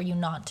sacrifices for you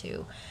not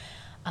to.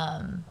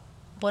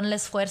 Ponle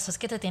esfuerzo, es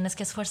que te tienes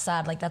que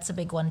esforzar, like that's a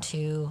big one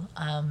too.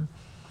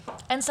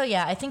 And so,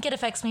 yeah, I think it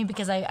affects me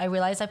because I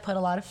realize I put a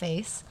lot of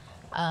face.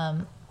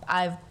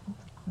 I've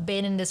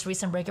been in this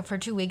recent breakup for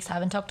 2 weeks.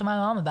 Haven't talked to my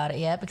mom about it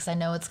yet because I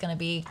know it's going to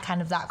be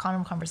kind of that kind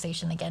of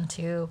conversation again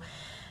too.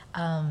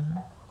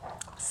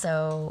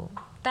 So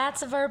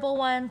that's a verbal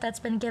one that's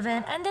been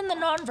given. And then the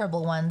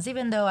nonverbal ones,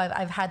 even though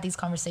I've had these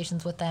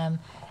conversations with them,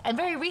 and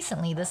very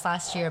recently this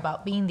last year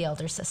about being the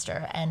elder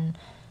sister and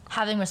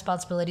having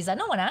responsibilities that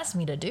no one asked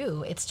me to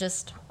do.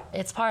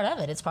 It's part of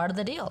it. It's part of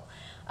the deal.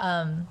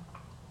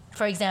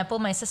 For example,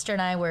 my sister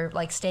and I were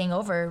like staying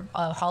over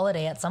a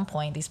holiday at some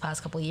point these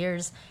past couple of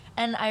years,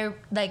 and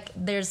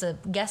there's a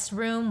guest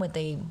room with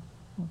a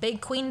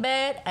big queen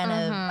bed and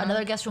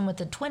another guest room with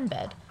a twin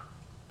bed.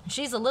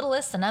 She's the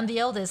littlest and I'm the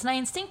eldest, and I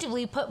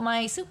instinctively put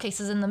my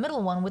suitcases in the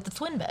middle one with the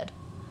twin bed.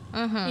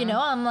 You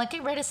know, I'm like,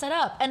 get ready to set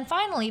up. And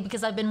finally,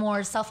 because I've been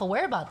more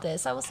self-aware about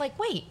this, I was like,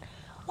 wait,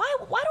 why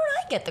don't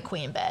I get the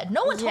queen bed?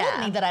 No one told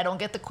me that I don't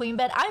get the queen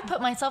bed. I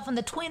put myself in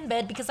the twin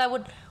bed because I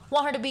would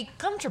want her to be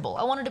comfortable.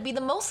 I wanted to be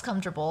the most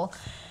comfortable.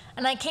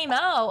 And I came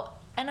out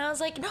and I was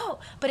like, no,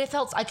 but it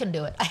felt, I couldn't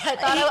do it. I thought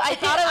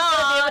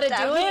I was going to be able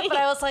to do it, but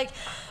I was like,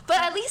 but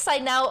at least I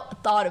now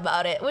thought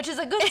about it, which is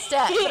a good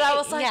step. But I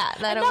was like,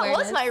 that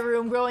was my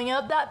room growing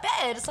up, that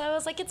bed. So I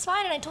was like, it's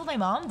fine. And I told my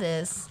mom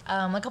this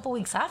a couple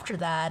weeks after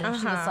that. And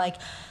she was like,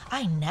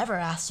 I never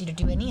asked you to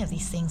do any of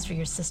these things for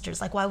your sisters.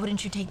 Like, why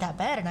wouldn't you take that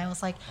bed? And I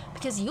was like,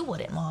 because you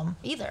wouldn't, Mom,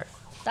 either.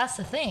 That's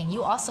the thing.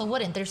 You also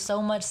wouldn't. There's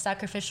so much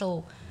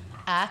sacrificial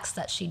acts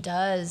that she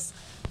does.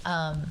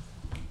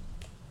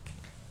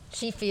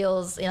 She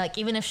feels like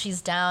even if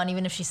she's down,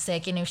 even if she's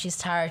sick, even if she's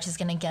tired, she's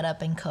gonna get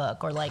up and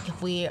cook. Or like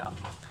if we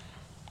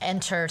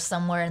enter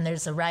somewhere and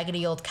there's a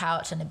raggedy old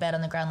couch and a bed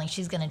on the ground, like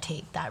she's gonna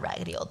take that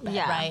raggedy old bed,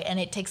 right? And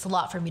it takes a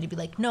lot for me to be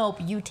like, no,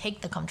 you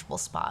take the comfortable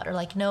spot, or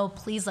like, no,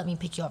 please let me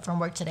pick you up from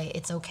work today.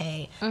 It's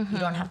okay. You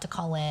don't have to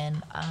call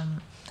in.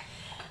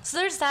 So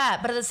there's that.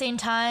 But at the same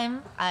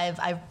time, I've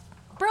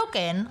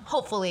broken,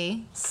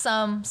 hopefully,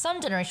 some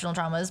generational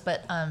traumas,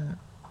 but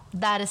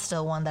that is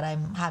still one that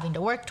I'm having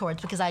to work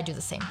towards because I do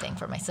the same thing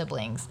for my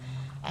siblings.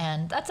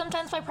 And that's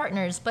sometimes my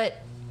partners.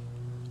 But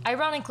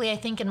ironically, I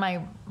think in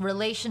my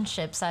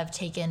relationships, I've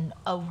taken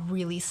a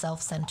really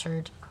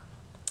self-centered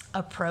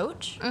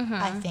approach,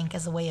 I think,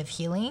 as a way of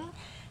healing.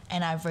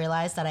 And I've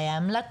realized that I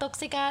am la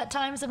toxica at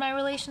times in my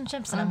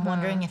relationships. And I'm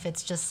wondering if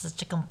it's just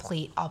such a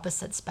complete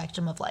opposite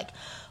spectrum of like,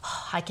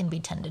 oh, I can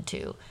be tended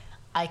to,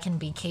 I can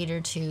be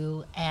catered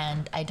to,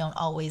 and I don't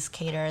always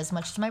cater as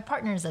much to my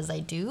partners as I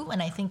do.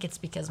 And I think it's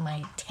because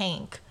my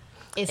tank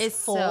is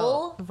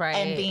full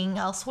and being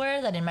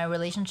elsewhere, that in my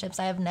relationships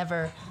I've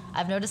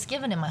noticed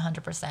given in my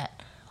 100%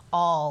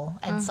 all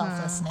and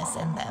selflessness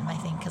in them, I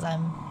think, because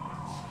I'm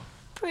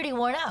pretty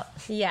worn out.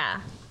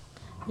 Yeah,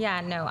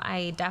 no,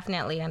 I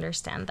definitely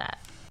understand that.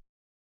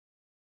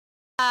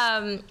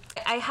 I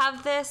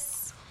have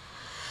this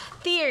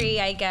theory,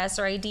 I guess,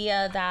 or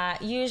idea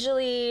that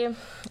usually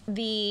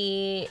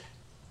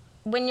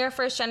when you're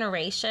first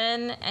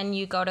generation and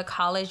you go to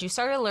college, you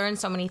start to learn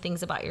so many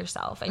things about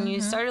yourself, and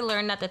you start to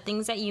learn that the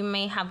things that you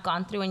may have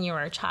gone through when you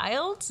were a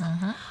child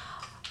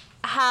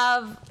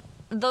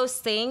those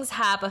things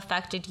have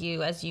affected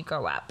you as you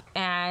grow up,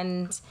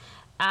 and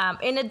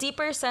in a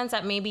deeper sense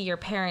that maybe your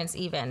parents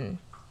even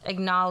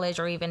acknowledge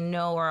or even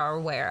know or are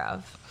aware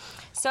of.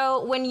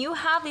 So when you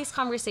have these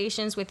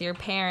conversations with your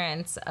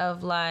parents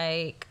of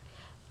like,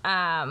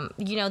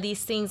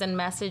 these things and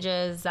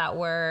messages that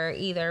were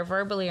either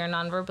verbally or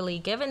non-verbally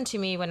given to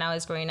me when I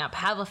was growing up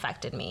have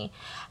affected me,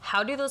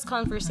 how do those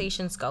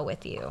conversations go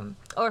with you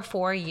or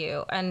for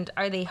you? And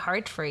are they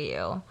hard for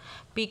you?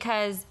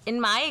 Because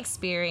in my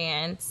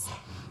experience,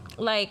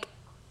 like,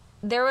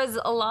 there was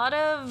a lot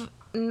of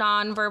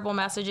non-verbal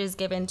messages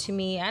given to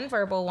me and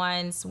verbal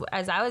ones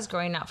as I was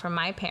growing up from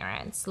my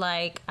parents,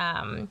 like,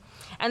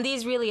 and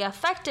these really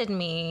affected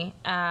me,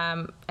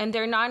 and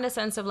they're not in a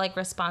sense of like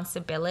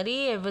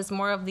responsibility. It was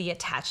more of the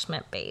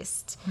attachment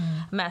based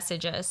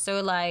messages.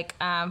 So like,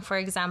 for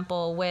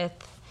example,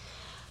 with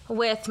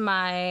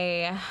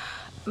my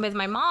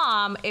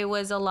mom, it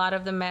was a lot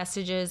of the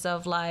messages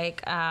of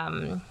like,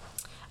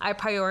 I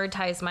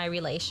prioritize my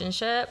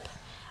relationship.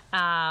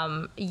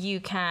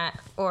 You can't,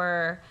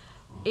 or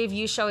if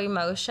you show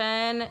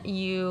emotion,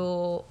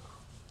 it's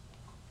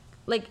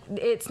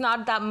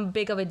not that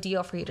big of a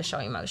deal for you to show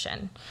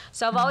emotion.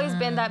 So I've always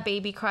been that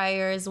baby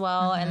crier as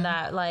well, and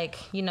that like,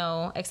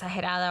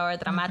 exagerada or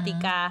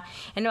dramática,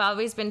 and I've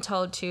always been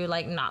told to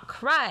like not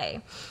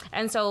cry.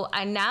 And so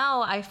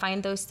now I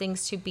find those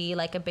things to be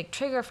like a big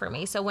trigger for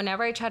me. So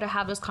whenever I try to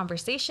have those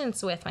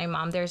conversations with my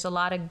mom, there's a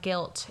lot of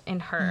guilt in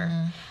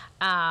her.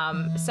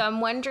 So I'm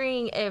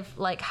wondering if,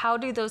 like, how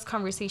do those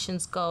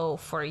conversations go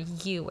for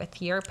you with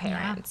your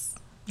parents?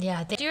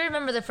 Yeah. Do you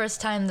remember the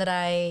first time that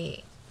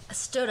I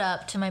stood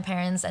up to my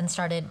parents and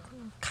started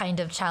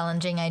kind of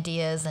challenging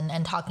ideas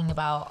and talking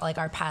about like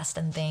our past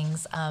and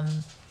things?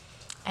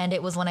 And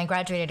it was when I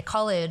graduated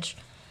college.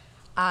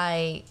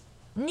 I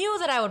knew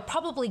that I would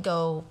probably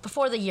go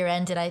before the year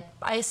ended. I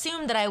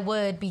assumed that I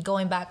would be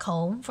going back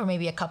home for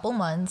maybe a couple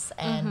months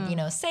and,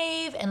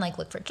 save and like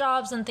look for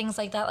jobs and things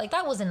like that. Like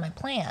that was in my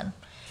plan.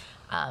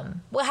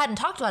 I hadn't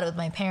talked about it with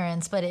my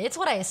parents, but it's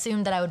what I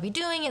assumed that I would be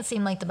doing. It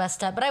seemed like the best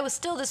step, but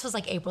this was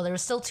like April. There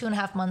was still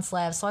 2.5 months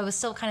left. So I was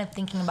still kind of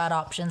thinking about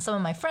options. Some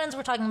of my friends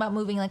were talking about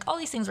moving, like all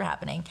these things were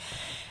happening.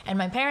 And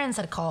my parents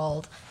had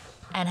called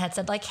and had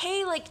said like,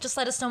 hey, like just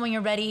let us know when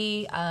you're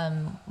ready.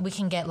 We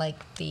can get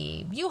like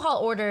the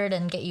U-Haul ordered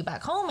and get you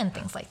back home and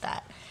things like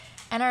that.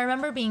 And I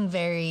remember being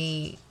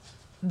very,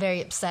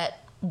 very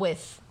upset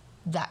with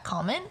that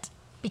comment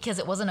because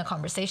it wasn't a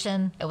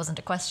conversation. It wasn't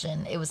a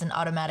question. It was an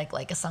automatic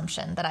like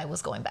assumption that I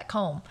was going back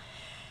home.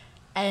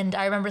 And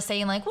I remember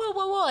saying like,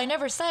 whoa, I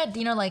never said,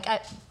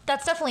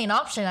 that's definitely an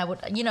option. I would,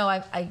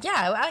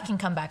 I can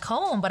come back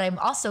home, but I'm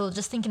also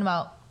just thinking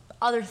about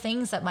other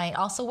things that might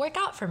also work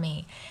out for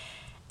me.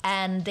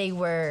 And they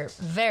were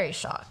very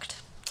shocked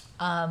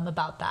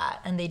about that.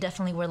 And they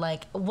definitely were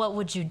like, what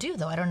would you do,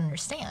 though? I don't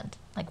understand.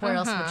 Like, where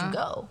else would you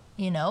go?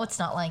 It's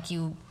not like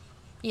you,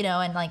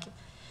 and like,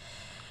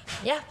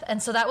 yeah.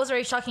 And so that was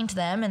very shocking to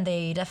them. And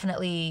they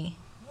definitely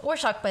were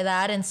shocked by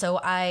that. And so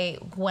I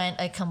went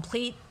a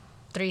complete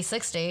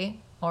 360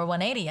 or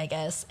 180, I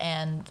guess,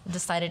 and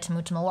decided to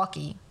move to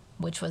Milwaukee,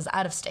 which was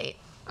out of state.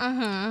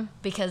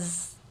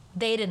 Because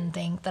they didn't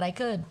think that I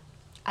could.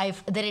 They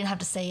didn't have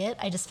to say it.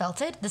 I just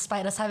felt it.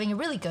 Despite us having a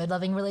really good,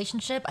 loving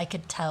relationship, I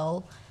could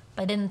tell.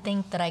 But I didn't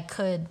think that I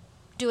could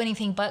do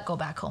anything but go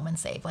back home and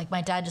save. Like,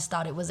 my dad just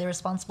thought it was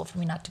irresponsible for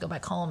me not to go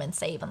back home and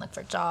save and look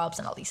for jobs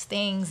and all these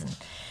things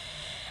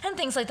and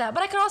things like that.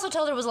 But I could also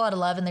tell there was a lot of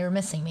love and they were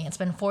missing me. It's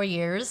been 4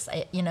 years.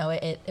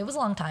 It was a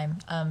long time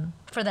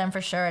for them,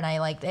 for sure.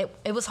 And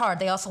it was hard.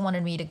 They also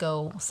wanted me to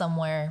go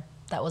somewhere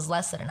that was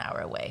less than an hour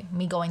away.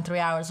 Me going 3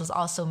 hours was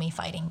also me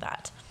fighting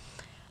that.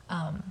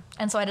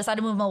 And so I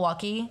decided to move to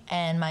Milwaukee,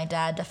 and my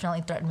dad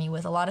definitely threatened me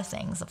with a lot of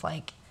things of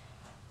like,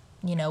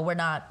 we're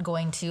not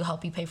going to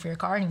help you pay for your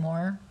car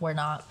anymore.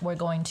 We're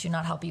going to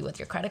not help you with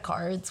your credit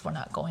cards. We're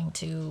not going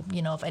to,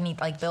 if any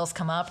like bills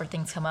come up or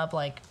things come up,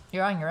 like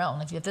you're on your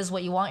own. If this is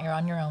what you want, you're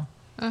on your own.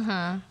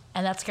 And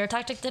that scare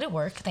tactic didn't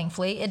work.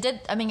 Thankfully it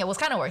did. I mean, it was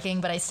kind of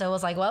working, but I still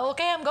was like, well,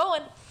 okay, I'm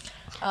going.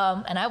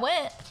 And I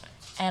went.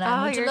 And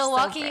I moved to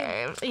Milwaukee.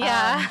 So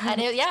yeah.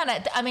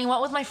 And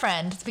went with my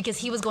friend because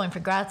he was going for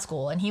grad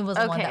school, and he was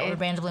the one that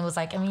randomly was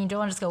like, you don't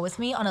want to just go with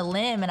me on a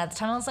limb? And at the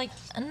time I was like,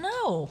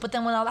 no. But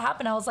then when all that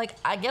happened, I was like,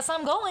 I guess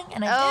I'm going.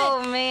 And I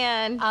did. Oh,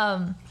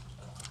 man.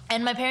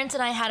 And my parents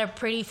and I had a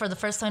pretty, for the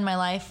first time in my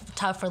life,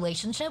 tough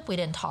relationship. We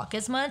didn't talk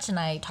as much, and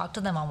I talked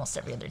to them almost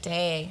every other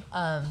day.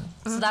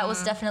 So that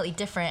was definitely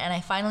different. And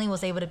I finally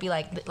was able to be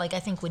like, I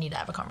think we need to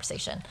have a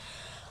conversation.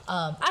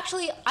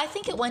 Actually, I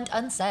think it went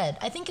unsaid.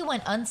 I think it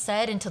went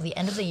unsaid until the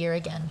end of the year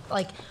again.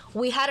 Like,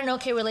 we had an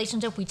okay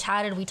relationship. We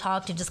chatted, we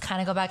talked to just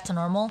kind of go back to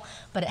normal.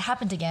 But it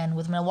happened again.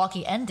 With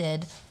Milwaukee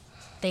ended,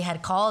 they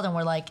had called and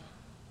were like,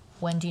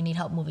 when do you need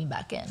help moving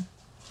back in?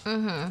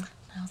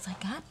 And I was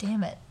like, God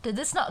damn it. Did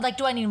this not, like,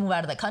 do I need to move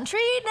out of the country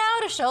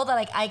now to show that,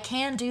 like, I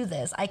can do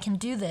this? I can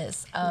do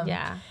this.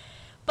 Yeah.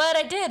 But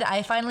I did.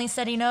 I finally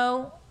said, I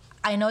know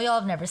y'all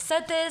have never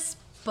said this,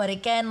 but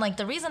again, like,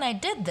 the reason I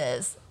did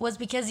this was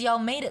because y'all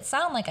made it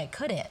sound like I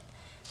couldn't.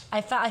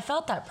 I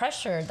felt that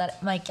pressure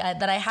that, like,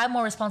 that I had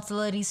more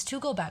responsibilities to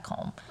go back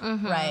home,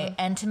 right?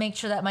 And to make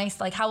sure that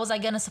how was I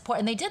going to support?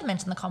 And they did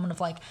mention the comment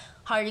of, like,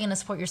 how are you going to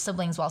support your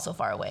siblings while so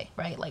far away,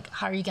 right? Like,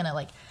 how are you going to,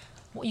 like,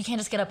 you can't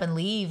just get up and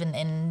leave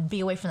and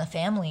be away from the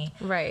family.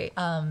 Right.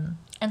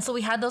 And so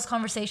we had those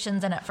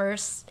conversations, and at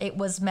first it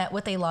was met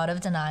with a lot of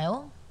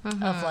denial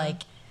of,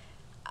 like,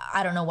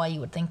 I don't know why you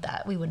would think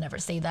that. We would never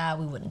say that.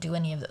 We wouldn't do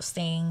any of those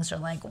things, or,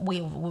 like,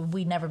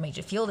 we never made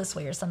you feel this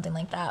way or something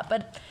like that.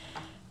 But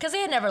because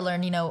they had never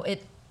learned,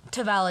 it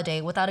to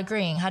validate without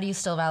agreeing. How do you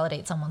still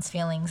validate someone's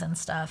feelings and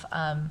stuff?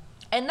 And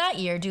that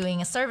year,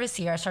 doing a service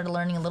year, I started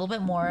learning a little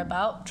bit more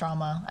about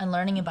trauma and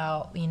learning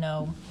about,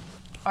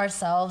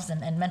 ourselves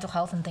and mental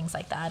health and things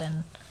like that.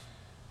 And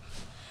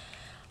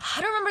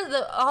I don't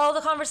remember all the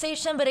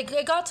conversation, but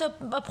it got to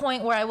a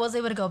point where I was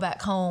able to go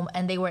back home,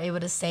 and they were able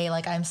to say,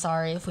 like, I'm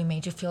sorry if we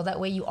made you feel that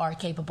way. You are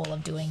capable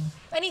of doing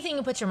anything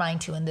you put your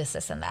mind to, and this,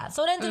 and that.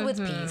 So it ended with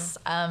peace.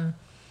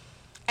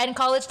 And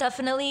college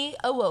definitely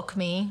awoke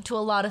me to a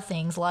lot of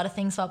things. A lot of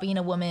things about being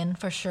a woman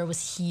for sure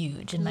was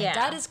huge. And my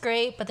dad is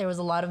great, but there was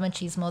a lot of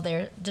machismo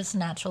there just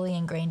naturally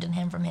ingrained in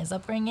him from his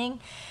upbringing.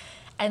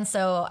 And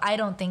so I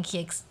don't think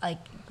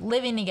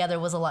living together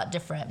was a lot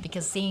different,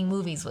 because seeing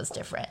movies was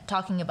different.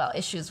 Talking about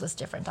issues was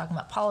different. Talking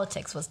about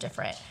politics was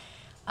different.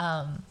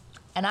 And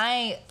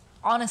I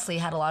honestly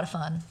had a lot of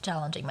fun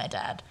challenging my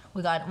dad.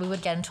 We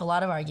would get into a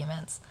lot of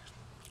arguments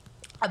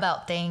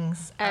about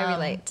things. I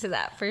relate to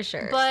that for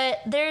sure. But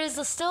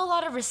there's still a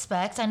lot of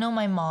respect. I know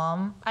my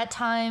mom at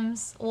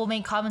times will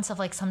make comments of,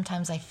 like,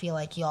 sometimes I feel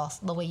like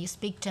the way you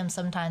speak to him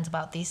sometimes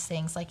about these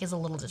things, like, is a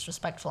little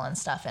disrespectful and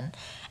stuff. And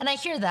I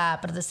hear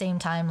that, but at the same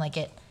time, like,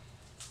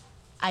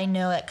 I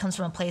know it comes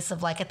from a place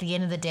of, like, at the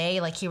end of the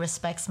day, like, he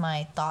respects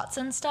my thoughts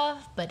and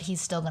stuff, but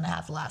he's still going to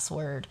have the last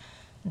word.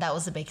 That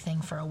was a big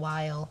thing for a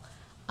while.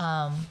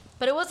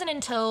 But it wasn't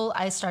until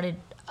I started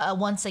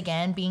once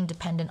again being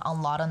dependent a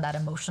lot on that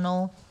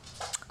emotional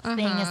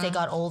thing as they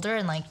got older,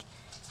 and, like,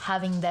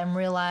 having them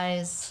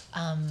realize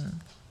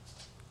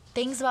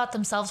things about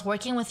themselves.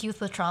 Working with youth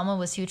with trauma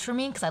was huge for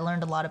me, because I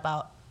learned a lot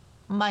about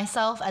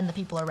myself and the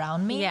people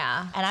around me.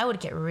 Yeah. And I would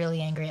get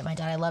really angry at my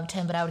dad. I loved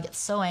him, but I would get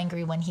so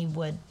angry when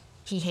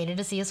he hated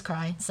to see us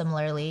cry.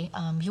 Similarly,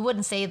 he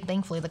wouldn't say,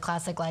 thankfully, the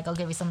classic, like, I'll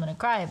give you something to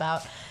cry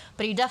about,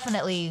 but he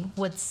definitely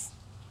would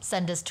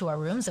send us to our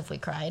rooms if we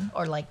cried,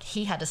 or, like,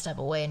 he had to step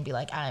away and be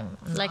like, I'm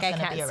not going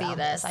to be around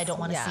this. I don't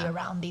want to see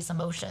around these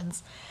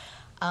emotions.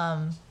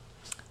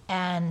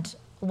 And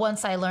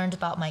once I learned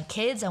about my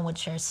kids and would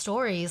share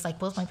stories, like,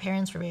 both my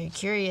parents were very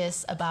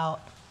curious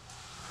about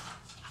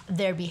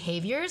their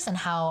behaviors and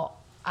how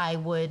I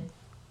would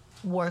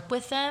work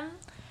with them.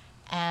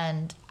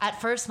 And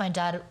at first, my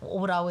dad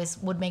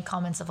would make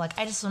comments of, like,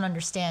 I just don't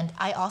understand.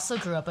 I also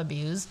grew up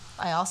abused.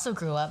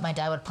 My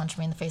dad would punch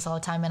me in the face all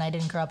the time, and I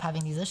didn't grow up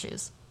having these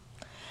issues.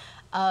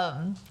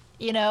 And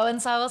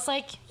so I was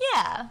like,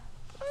 yeah,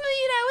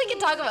 we can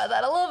talk about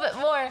that a little bit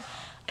more.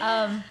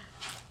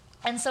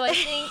 And so I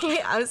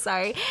think I'm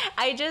sorry.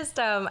 I just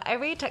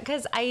every time,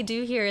 because I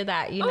do hear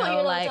that,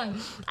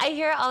 I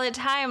hear it all the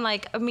time,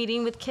 like, a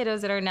meeting with kiddos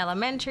that are in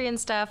elementary and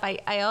stuff.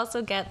 I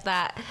also get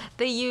that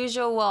the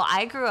usual, well,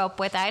 I grew up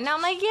with that, and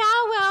I'm like, yeah,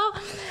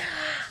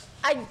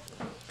 well,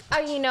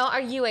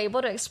 are you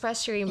able to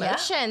express your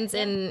emotions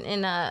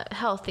in a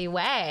healthy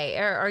way,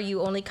 or are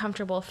you only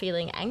comfortable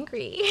feeling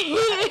angry?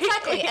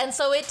 Exactly. And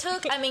so it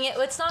took,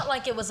 it's not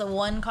like it was a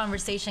one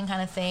conversation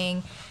kind of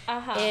thing.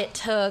 It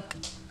took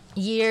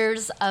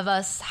years of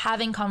us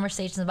having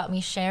conversations about me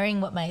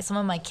sharing what some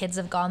of my kids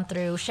have gone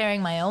through,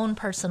 sharing my own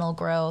personal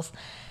growth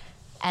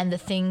and the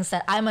things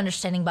that I'm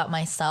understanding about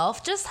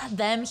myself. Just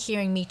them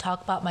hearing me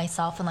talk about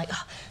myself and, like,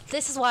 oh,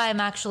 this is why I'm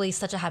actually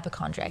such a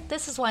hypochondriac.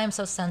 This is why I'm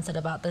so sensitive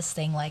about this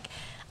thing. Like,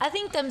 I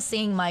think them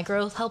seeing my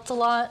growth helped a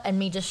lot, and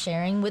me just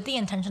sharing with the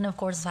intention, of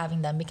course, of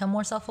having them become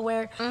more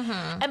self-aware.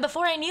 And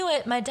before I knew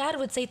it, my dad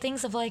would say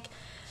things of, like,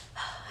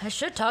 I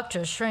should talk to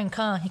a shrink,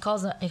 huh? He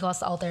calls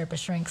all therapists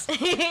shrinks.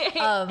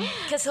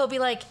 Because he'll be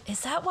like,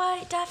 is that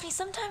why, Daphne?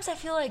 Sometimes I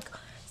feel like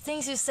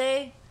things you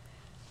say,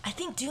 I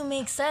think do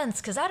make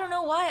sense. Because I don't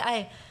know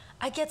why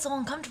I get so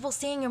uncomfortable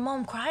seeing your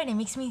mom cry, and it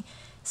makes me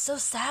so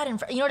sad.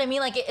 And you know what I mean?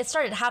 Like, it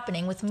started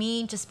happening with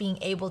me just being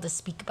able to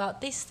speak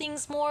about these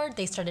things more.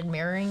 They started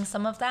mirroring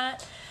some of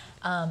that.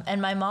 And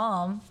my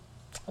mom,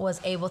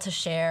 was able to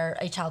share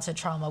a childhood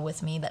trauma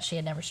with me that she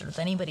had never shared with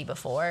anybody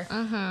before.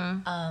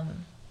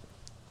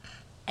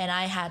 And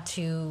I had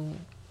to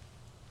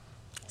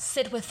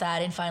sit with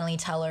that and finally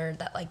tell her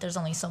that, like, there's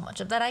only so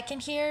much of that I can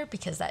hear,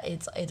 because that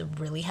it's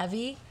really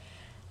heavy.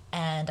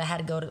 And I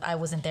had to I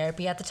was in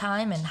therapy at the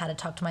time and had to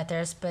talk to my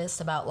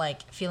therapist about,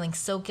 like, feeling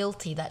so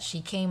guilty that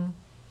she came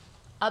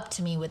up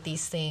to me with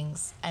these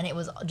things, and it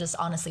was just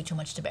honestly too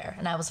much to bear.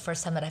 And that was the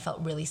first time that I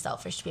felt really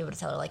selfish to be able to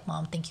tell her, like,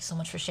 Mom, thank you so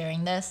much for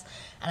sharing this.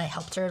 And I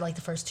helped her, like,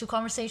 the first 2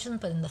 conversations,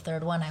 but in the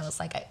third one I was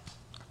like,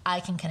 I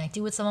can connect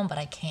you with someone, but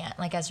I can't.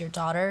 Like, as your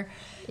daughter,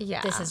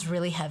 this is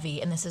really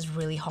heavy and this is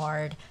really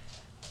hard,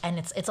 and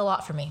it's a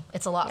lot for me.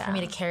 It's a lot for me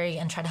to carry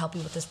and try to help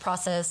you with this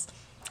process.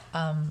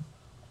 And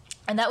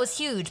that was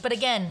huge. But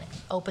again,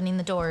 opening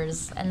the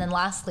doors. And then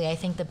lastly, I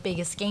think the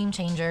biggest game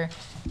changer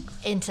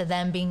into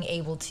them being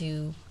able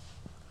to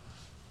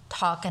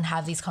talk and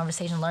have these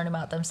conversations, learn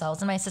about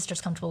themselves. And my sister's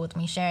comfortable with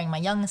me sharing. My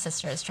youngest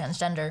sister is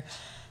transgender.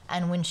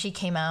 And when she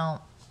came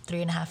out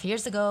 3.5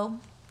 years ago,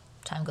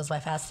 time goes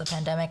by fast, the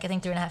pandemic, I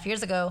think 3.5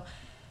 years ago,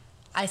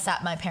 I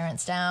sat my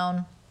parents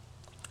down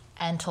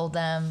and told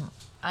them,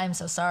 I'm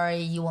so sorry,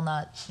 you will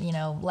not,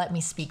 let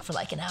me speak for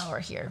like an hour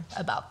here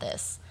about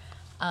this.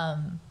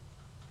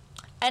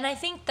 And I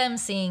think them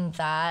seeing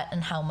that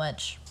and how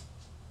much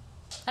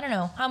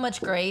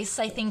grace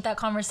I think that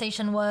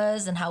conversation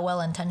was, and how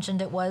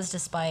well-intentioned it was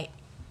despite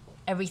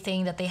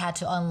everything that they had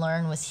to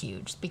unlearn, was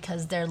huge,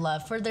 because their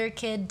love for their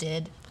kid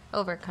did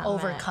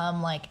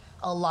overcome like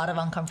a lot of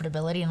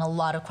uncomfortability and a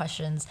lot of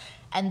questions.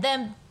 And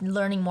them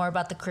learning more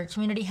about the queer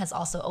community has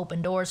also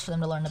opened doors for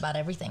them to learn about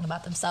everything,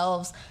 about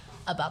themselves,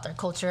 about their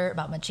culture,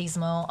 about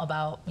machismo,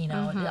 about,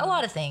 a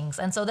lot of things.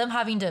 And so them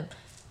having to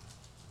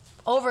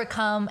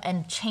overcome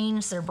and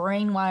change their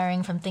brain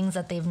wiring from things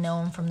that they've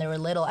known from they were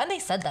little. And they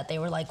said that. They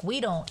were like,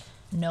 we don't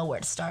know where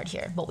to start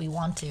here, but we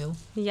want to.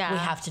 Yeah. We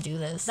have to do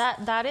this.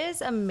 That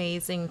is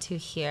amazing to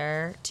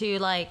hear, to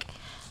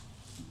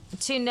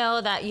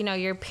know that,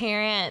 your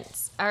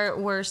parents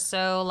were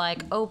so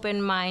like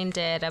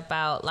open-minded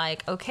about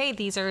like, okay,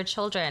 these are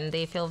children.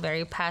 They feel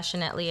very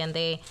passionately, and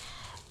they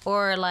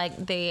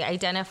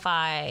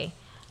identify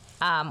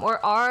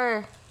or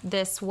are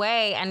this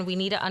way, and we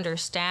need to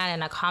understand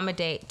and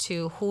accommodate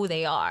to who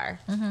they are,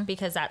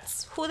 because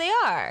that's who they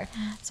are.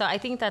 So I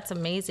think that's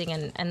amazing.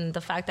 And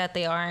the fact that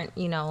they aren't,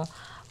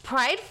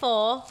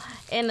 prideful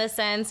in the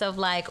sense of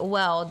like,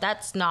 well,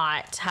 that's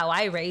not how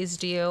I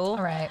raised you.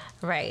 Right.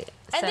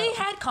 And they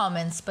had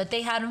comments, but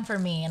they had them for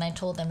me, and I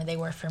told them they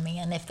were for me.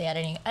 And if they had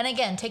any, and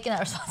again, taking that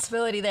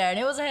responsibility there, and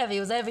it was a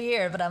heavy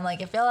year, but I'm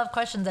like, if y'all have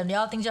questions and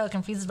y'all think y'all are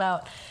confused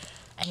about,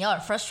 and y'all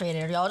are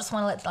frustrated, or y'all just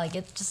want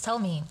to just tell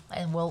me,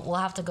 and we'll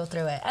have to go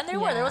through it. And there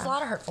was a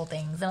lot of hurtful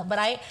things, but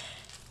I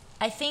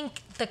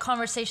think the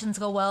conversations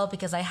go well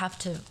because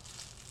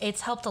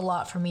it's helped a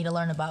lot for me to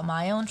learn about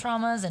my own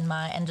traumas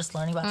and just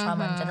learning about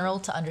trauma in general,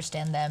 to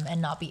understand them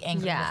and not be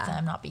angry with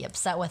them, not be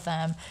upset with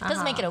them. It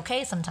doesn't make it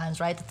okay sometimes,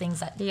 right? The things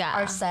that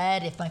are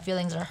said, if my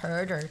feelings are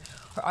hurt or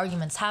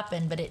arguments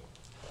happen, but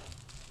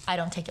I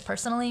don't take it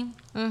personally.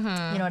 You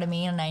know what I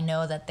mean? And I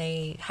know that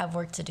they have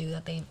work to do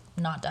that they've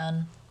not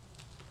done.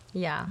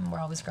 Yeah. And we're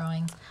always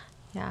growing.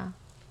 Yeah.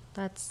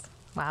 That's,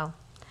 wow.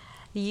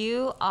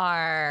 You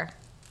are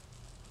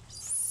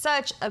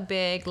such a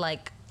big,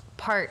 like,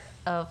 part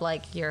of,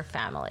 like, your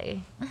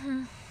family.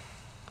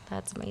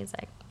 That's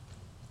amazing.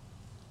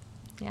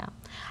 Yeah.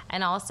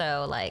 And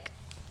also, like,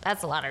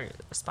 that's a lot of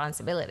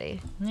responsibility.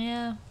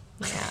 Yeah.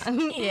 Yeah.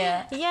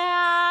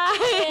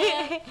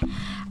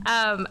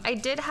 I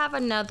did have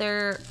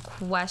another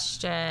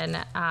question.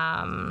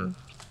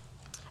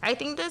 I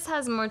think this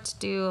has more to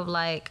do with,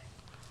 like,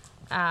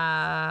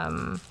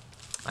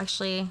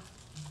 actually,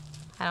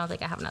 I don't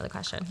think I have another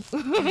question.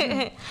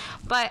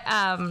 But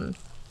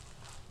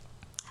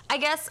I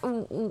guess,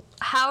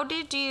 how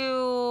did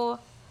you,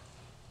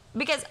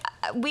 because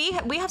we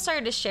have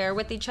started to share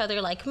with each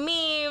other like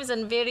memes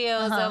and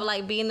videos of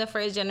like being the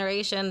first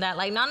generation that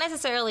like not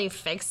necessarily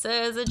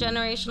fixes a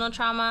generational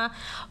trauma,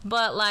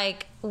 but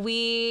like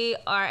we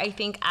are, I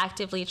think,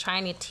 actively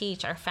trying to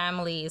teach our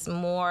families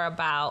more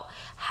about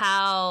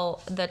how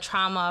the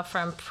trauma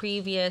from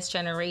previous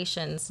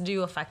generations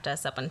do affect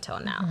us up until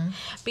now.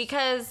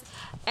 Because,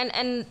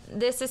 and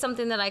this is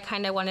something that I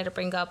kind of wanted to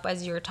bring up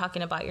as you were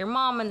talking about your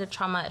mom and the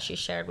trauma that she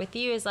shared with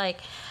you, is like,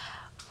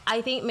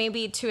 I think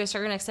maybe to a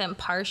certain extent,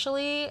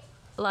 partially,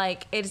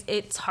 like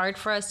it's hard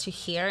for us to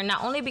hear,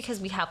 not only because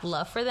we have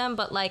love for them,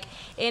 but like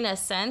in a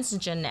sense,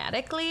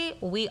 genetically,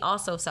 we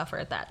also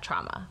suffered that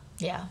trauma.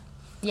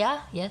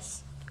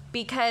 Yes.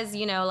 Because,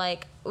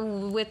 like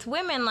with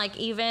women, like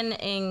even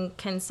in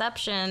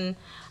conception,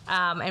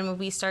 and when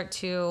we start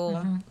to,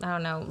 I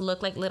don't know,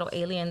 look like little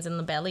aliens in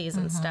the bellies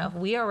and stuff,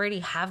 we already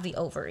have the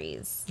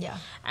ovaries. Yeah.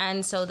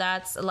 And so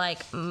that's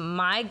like,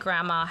 my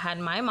grandma had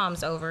my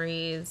mom's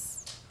ovaries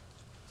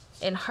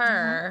in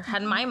her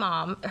had my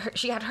mom.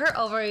 She had her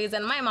ovaries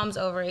and my mom's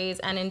ovaries,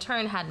 and in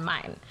turn had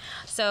mine.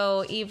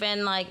 So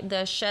even like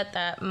the shit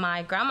that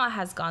my grandma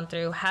has gone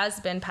through has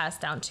been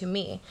passed down to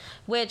me,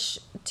 which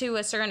to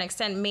a certain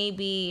extent,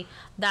 maybe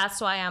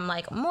that's why I'm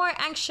like more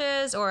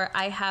anxious, or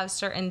I have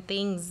certain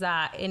things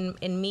that in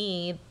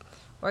me,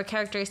 or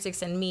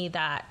characteristics in me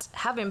that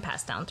have been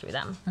passed down through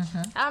them.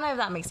 I don't know if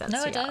that makes sense.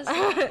 No, to it y'all.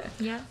 does.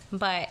 Yeah.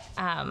 But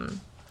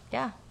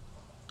yeah,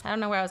 I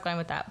don't know where I was going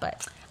with that,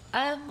 but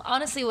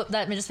honestly, what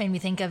that just made me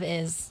think of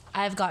is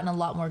I've gotten a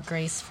lot more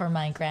grace for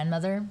my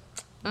grandmother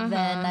than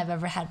I've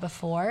ever had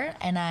before,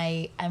 and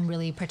I am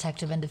really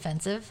protective and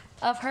defensive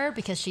of her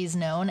because she's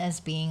known as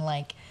being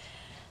like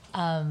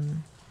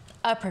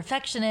a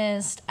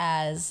perfectionist,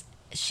 as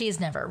she's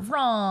never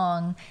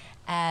wrong,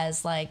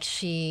 as like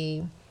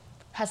she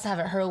has to have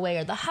it her way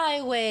or the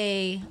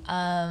highway,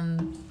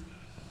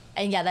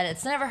 and yeah, that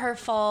it's never her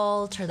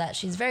fault, or that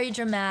she's very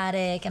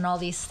dramatic and all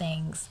these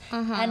things.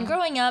 And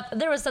growing up,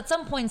 there was at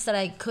some points that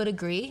I could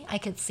agree, I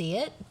could see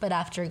it, but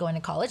after going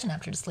to college and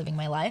after just living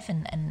my life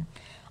and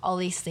all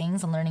these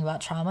things and learning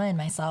about trauma and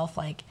myself,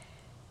 like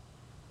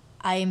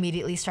I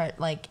immediately start,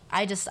 like,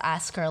 I just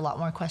ask her a lot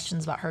more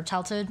questions about her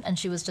childhood. And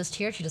she was just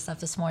here, she just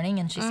left this morning,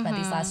 and she spent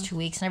these last 2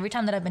 weeks, and every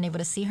time that I've been able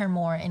to see her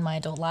more in my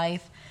adult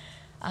life,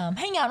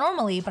 hang out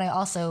normally, but I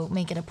also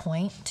make it a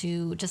point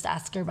to just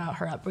ask her about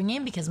her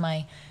upbringing, because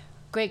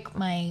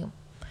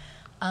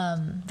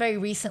very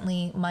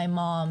recently, my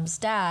mom's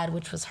dad,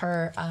 which was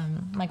her,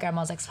 my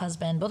grandma's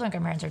ex-husband, both my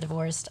grandparents are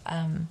divorced,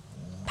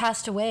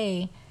 passed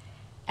away,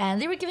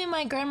 and they were giving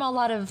my grandma a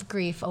lot of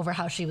grief over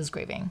how she was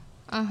grieving.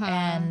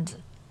 And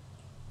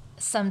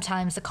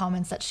sometimes the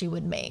comments that she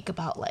would make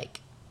about, like,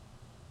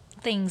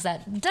 things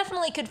that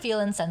definitely could feel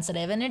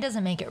insensitive, and it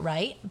doesn't make it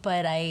right,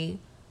 but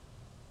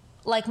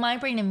my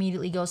brain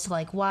immediately goes to,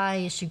 like, why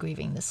is she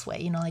grieving this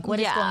way? You know, like, what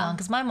is going on?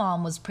 Because my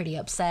mom was pretty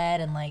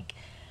upset and, like,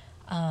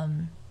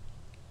 and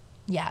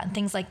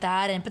things like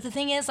that. But the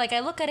thing is, like, I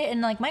look at it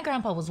and, like, my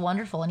grandpa was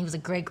wonderful, and he was a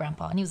great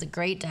grandpa, and he was a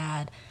great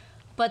dad,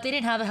 but they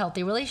didn't have a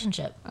healthy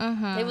relationship.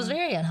 It was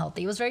very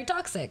unhealthy. It was very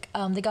toxic.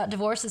 They got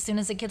divorced as soon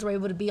as the kids were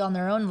able to be on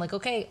their own. Like,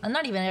 okay, I'm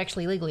not even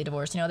actually legally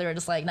divorced. You know, they were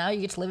just like, now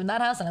you get to live in that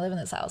house and I live in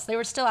this house. They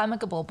were still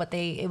amicable, but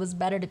it was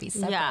better to be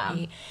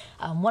separately.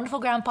 Wonderful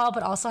grandpa,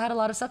 but also had a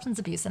lot of substance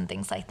abuse and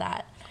things like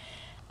that.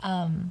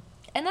 And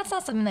that's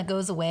not something that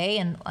goes away.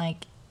 And,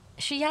 like,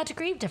 she had to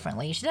grieve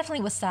differently. She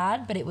definitely was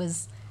sad, but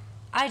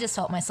I just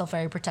felt myself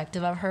very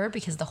protective of her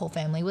because the whole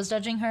family was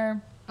judging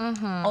her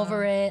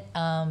over it.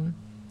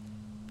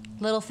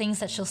 Little things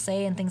that she'll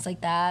say and things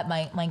like that.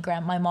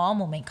 My mom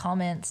will make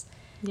comments.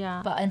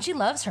 And she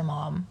loves her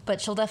mom,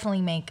 but she'll definitely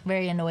make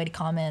very annoyed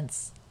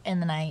comments,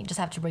 and then I just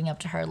have to bring up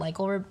to her, like,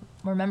 well,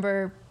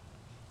 remember,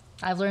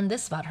 I've learned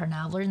this about her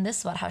now. I've learned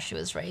this about how she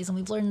was raised, and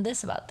we've learned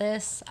this about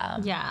this.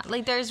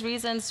 Like, there's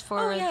reasons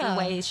for the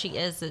way she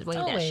is, the way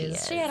that she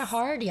is. She had a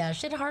hard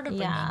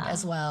upbringing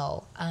as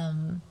well.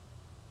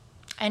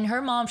 And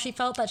her mom, she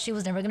felt that she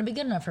was never going to be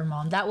good enough for her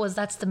mom.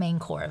 That's the main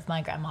core of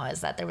my grandma,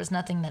 is that there was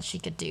nothing that she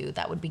could do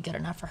that would be good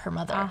enough for her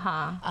mother.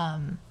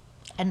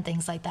 And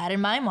things like that.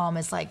 And my mom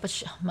is like,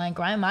 but my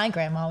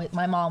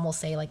mom will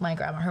say, like, my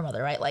grandma, her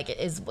mother, right? Like, it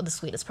is the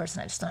sweetest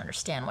person. I just don't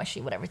understand why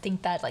she would ever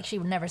think that. Like, she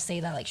would never say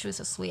that. Like, she was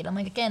so sweet. I'm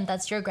like, again,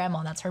 that's your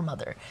grandma. That's her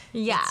mother.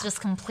 It's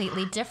just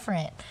completely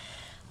different.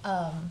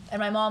 And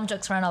my mom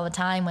jokes around all the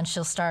time when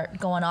she'll start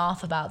going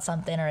off about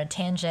something or a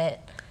tangent.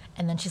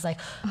 And then she's like,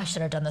 I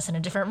should have done this in a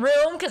different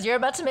room because you're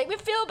about to make me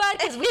feel bad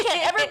because we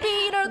can't ever be,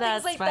 you know,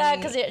 things like that.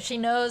 Because she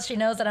knows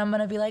that I'm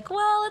going to be like,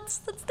 well, let's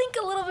think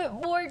a little bit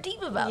more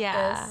deep about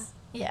this.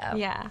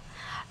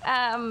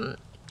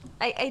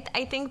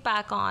 I think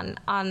back on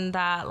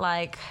that,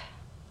 like,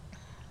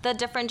 the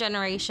different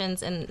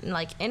generations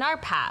in our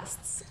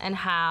pasts, and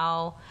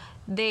how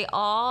they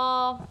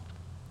all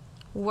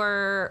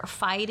were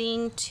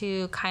fighting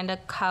to kind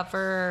of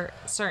cover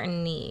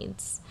certain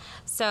needs.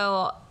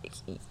 So,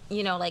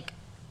 you know, like,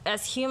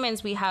 as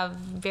humans, we have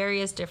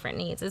various different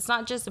needs. It's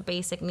not just the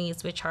basic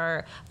needs, which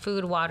are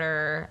food,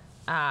 water,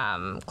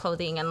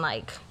 clothing, and,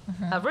 like,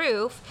 a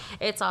roof.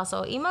 It's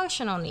also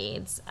emotional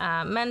needs,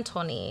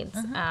 mental needs.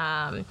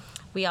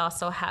 We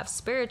also have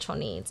spiritual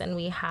needs, and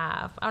we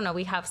have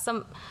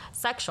some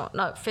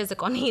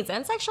physical needs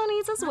and sexual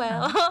needs as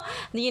well,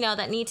 you know,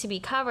 that need to be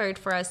covered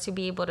for us to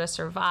be able to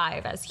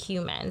survive as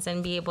humans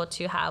and be able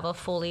to have a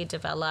fully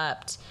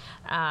developed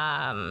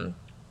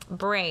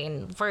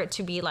brain for it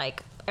to be,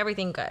 like,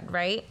 everything good,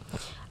 right?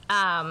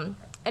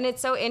 And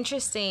it's so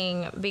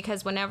interesting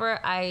because whenever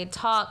I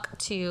talk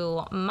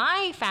to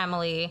my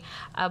family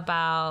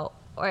about,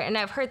 and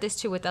I've heard this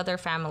too with other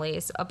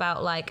families,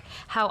 about, like,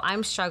 how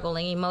I'm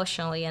struggling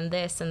emotionally and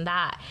this and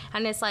that.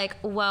 And it's like,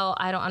 well,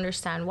 I don't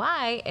understand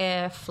why,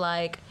 if,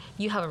 like,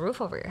 you have a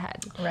roof over your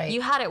head. Right. You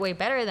had it way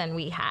better than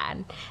we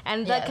had.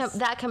 And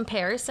that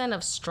comparison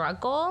of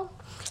struggle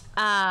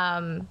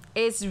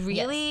is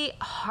really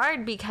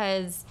hard,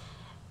 because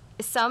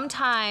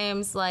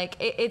sometimes, like,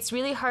 it's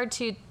really hard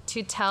to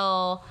to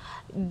tell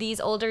these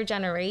older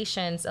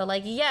generations, so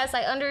like, yes,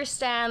 I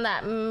understand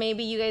that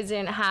maybe you guys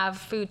didn't have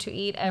food to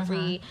eat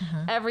every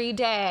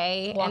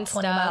day, walk and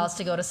 20 miles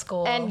to go to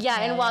school, and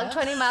walk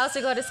 20 miles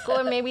to go to school,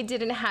 and maybe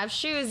didn't have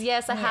shoes.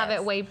 Yes, I have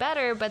it way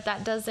better, but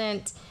that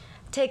doesn't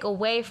take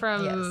away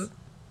from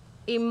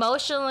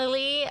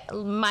emotionally,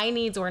 my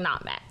needs were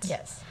not met.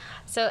 Yes.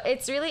 So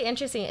it's really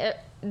interesting.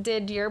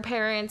 Did your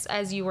parents,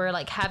 as you were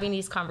like having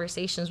these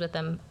conversations with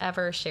them,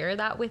 ever share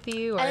that with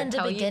you, or and in the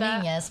tell you beginning,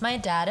 that? yes, my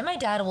dad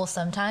will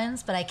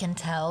sometimes, but I can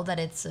tell that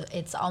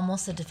it's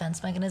almost a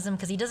defense mechanism,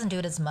 because he doesn't do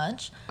it as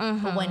much.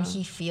 But when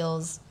he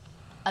feels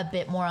a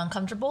bit more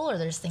uncomfortable or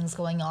there's things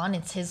going on,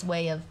 it's his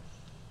way of,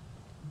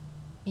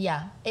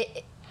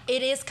 it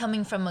is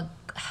coming from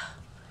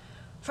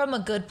a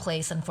good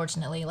place,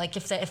 unfortunately. Like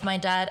if my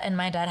dad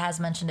has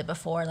mentioned it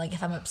before, like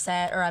if I'm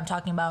upset or I'm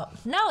talking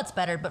about, now it's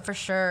better, but for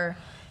sure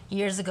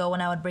years ago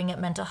when I would bring up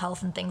mental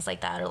health and things like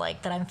that, or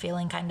like that I'm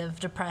feeling kind of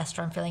depressed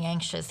or I'm feeling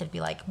anxious, they'd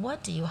be like,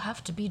 what do you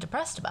have to be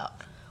depressed about?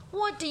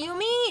 What do you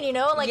mean? You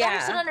know, like I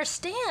just don't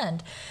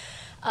understand.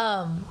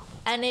 And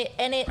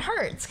it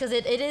hurts, because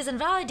it is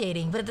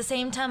invalidating. But at the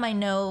same time, I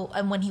know,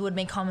 and when he would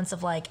make comments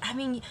of like, I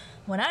mean,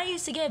 when I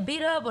used to get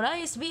beat up, when I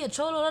used to be a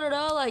cholo,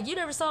 like you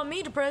never saw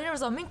me depressed, you never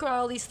saw me cry,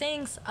 all these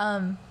things.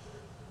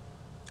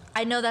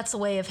 I know that's a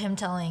way of him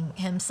telling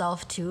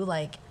himself too,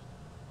 like,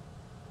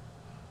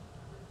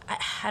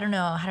 I don't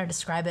know how to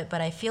describe it,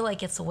 but I feel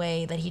like it's a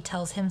way that he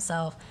tells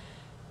himself,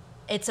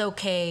 it's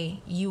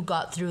okay, you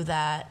got through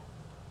that,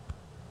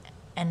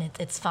 and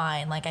it's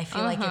fine. Like, I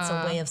feel like it's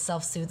a way of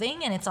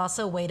self-soothing, and it's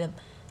also a way to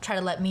try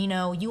to let me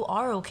know you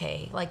are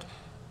okay. Like,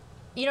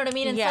 you know what I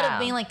mean? Instead of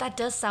being like, that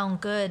does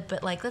sound good,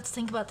 but like, let's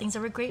think about things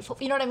that we're grateful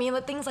for. You know what I mean?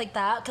 Like, things like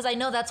that. Because I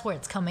know that's where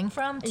it's coming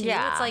from, too.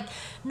 Yeah. It's like,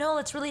 no,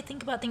 let's really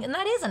think about things. And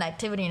that is an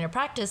activity in a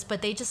practice,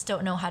 but they just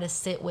don't know how to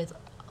sit with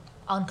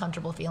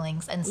uncomfortable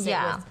feelings and sit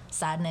with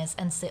sadness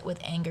and sit with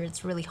anger.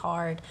 It's really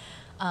hard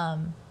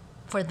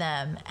for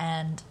them.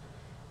 And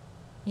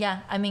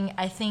I mean,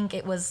 I think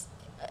it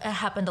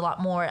happened a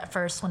lot more at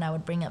first when I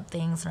would bring up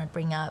things and I'd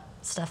bring up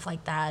stuff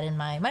like that. And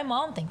my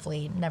mom,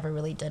 thankfully, never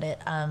really did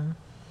it.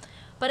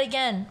 But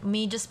again,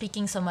 me just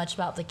speaking so much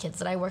about the kids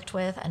that I worked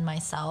with and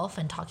myself,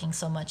 and talking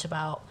so much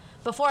about,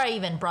 before I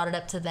even brought it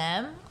up to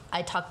them,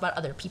 I talked about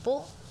other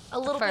people a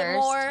little bit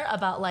more,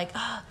 about like,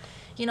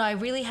 you know, I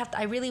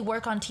really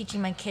work on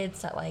teaching my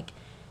kids that like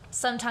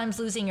sometimes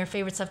losing your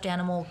favorite stuffed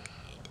animal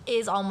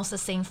is almost the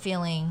same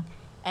feeling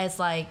as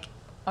like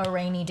a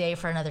rainy day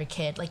for another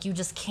kid. Like, you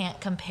just can't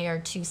compare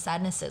two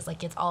sadnesses.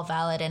 Like, it's all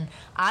valid. And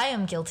I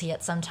am guilty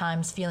at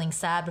sometimes feeling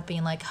sad, but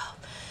being like, oh,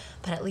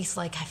 but at least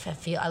like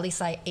at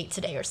least I ate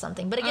today or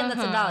something. But again,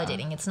 that's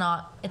invalidating. It's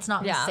not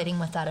me sitting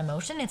with that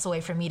emotion. It's a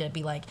way for me to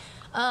be like,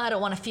 I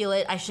don't want to feel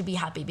it. I should be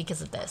happy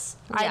because of this.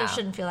 I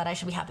shouldn't feel that. I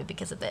should be happy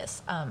because of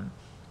this.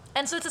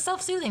 And so it's a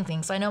self-soothing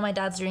thing. So I know my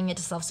dad's doing it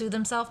to self-soothe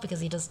himself,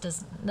 because he just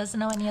doesn't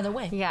know any other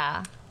way.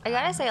 Yeah. I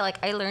gotta say, like,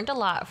 I learned a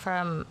lot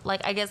from,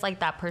 like, I guess, like,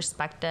 that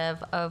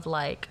perspective of,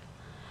 like,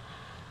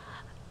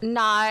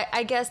 not,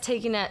 I guess,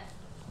 taking it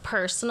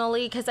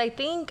personally, because I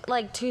think,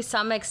 like, to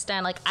some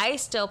extent, like, I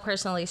still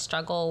personally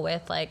struggle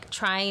with, like,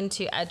 trying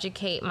to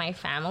educate my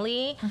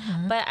family,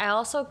 but I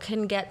also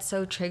can get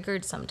so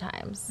triggered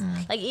sometimes.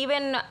 Like,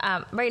 even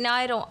right now,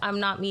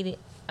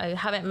 I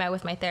haven't met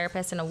with my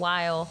therapist in a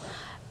while,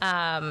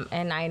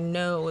 and I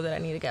know that I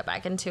need to get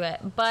back into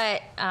it,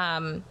 but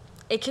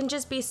it can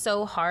just be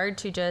so hard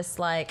to just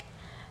like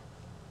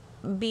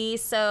be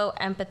so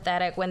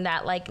empathetic when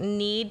that like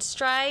need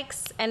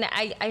strikes. And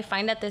I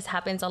find that this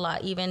happens a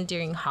lot even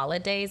during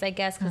holidays, I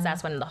guess, because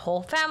that's when the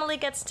whole family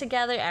gets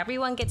together,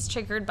 everyone gets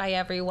triggered by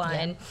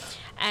everyone.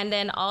 And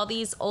then all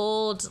these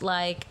old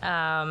like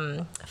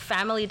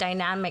family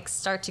dynamics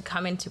start to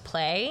come into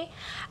play.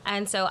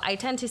 And so I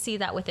tend to see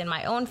that within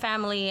my own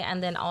family,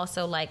 and then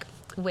also like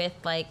with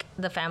like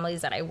the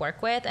families that I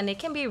work with. And it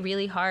can be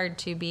really hard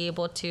to be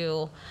able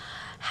to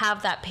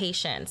have that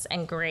patience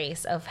and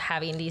grace of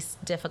having these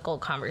difficult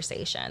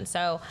conversations.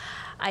 So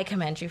I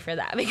commend you for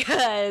that,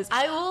 because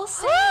I will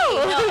say,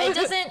 no, it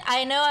doesn't,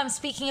 I know I'm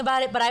speaking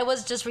about it, but I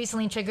was just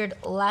recently triggered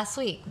last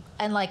week,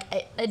 and like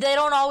they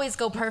don't always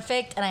go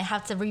perfect, and I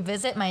have to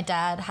revisit. My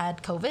dad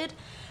had COVID,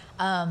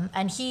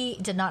 and he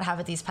did not have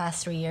it these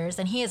past 3 years,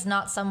 and he is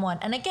not someone,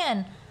 and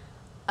again,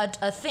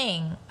 a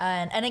thing,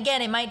 and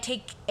again, it might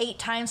take 8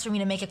 times for me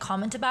to make a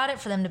comment about it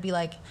for them to be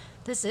like,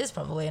 this is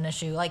probably an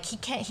issue. Like,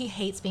 he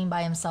hates being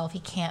by himself.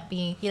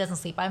 He doesn't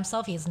sleep by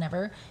himself. He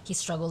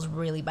struggles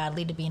really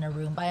badly to be in a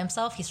room by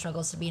himself. He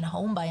struggles to be in a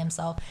home by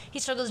himself. He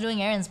struggles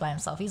doing errands by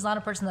himself. He's not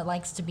a person that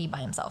likes to be by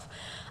himself.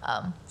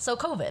 So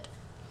COVID,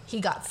 he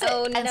got sick,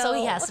 and so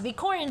he has to be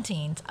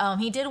quarantined.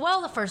 He did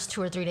well the first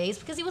 2 or 3 days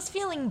because he was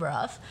feeling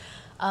rough.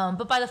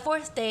 But by the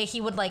 4th day,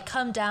 he would like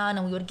come down,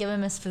 and we would give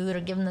him his food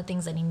or give him the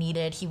things that he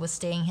needed. He was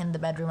staying in the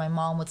bedroom. My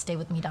mom would stay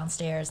with me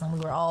downstairs, and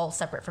we were all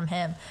separate from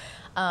him.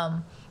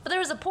 But there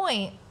was a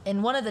point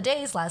in one of the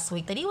days last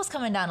week that he was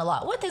coming down a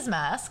lot with his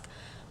mask,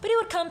 but he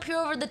would come peer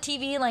over the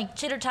TV and like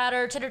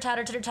chitter-chatter.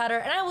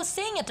 And I was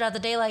saying it throughout the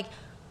day, like,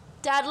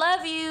 Dad,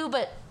 love you,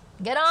 but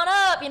get on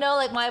up,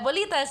 like my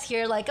abuelita's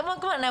here, like come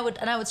on,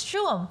 and I would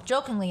shoo him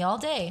jokingly all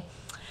day.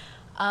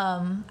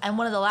 And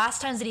one of the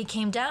last times that he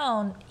came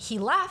down, he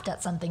laughed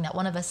at something that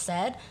one of us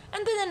said,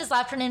 and then his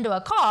laugh turned into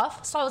a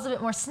cough, so I was a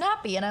bit more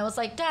snappy, and I was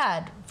like,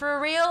 Dad, for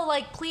real,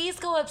 like, please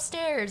go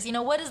upstairs.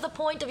 What is the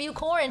point of you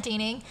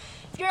quarantining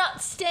if you're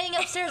not staying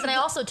upstairs? And I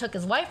also took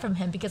his wife from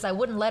him because I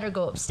wouldn't let her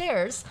go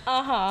upstairs.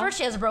 First,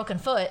 she has a broken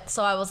foot,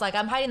 so I was like,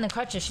 I'm hiding the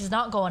crutches. She's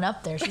not going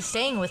up there. She's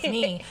staying with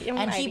me.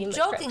 And he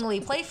jokingly,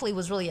 playfully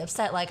was really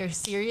upset. Like, are you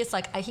serious?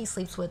 Like, he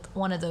sleeps with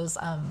one of those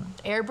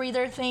air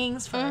breather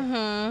things for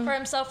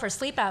himself for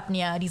sleep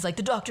apnea. And he's like,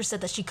 the doctor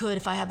said that she could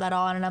if I have that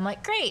on. And I'm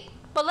like, great,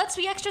 but let's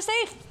be extra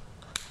safe.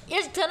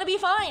 You're gonna be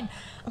fine.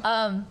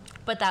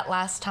 But that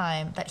last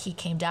time that he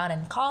came down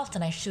and coughed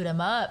and I shoot him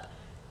up,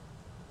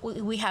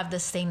 we have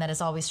this thing that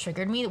has always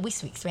triggered me. We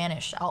speak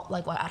Spanish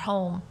at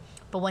home,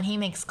 but when he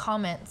makes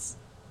comments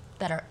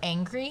that are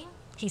angry,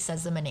 he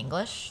says them in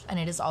English, and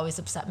it has always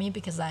upset me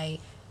because I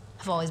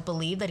have always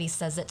believed that he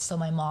says it so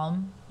my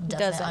mom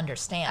doesn't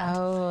understand.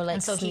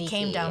 And so sneaky. He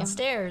came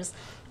downstairs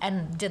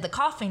and did the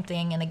coughing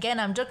thing, and again,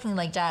 I'm joking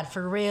like, Dad,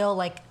 for real,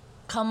 like,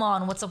 come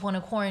on, what's the point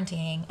of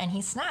quarantining? And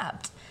he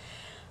snapped.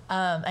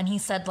 And he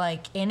said,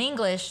 like, in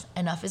English,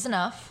 enough is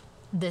enough.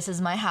 This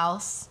is my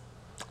house.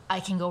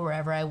 I can go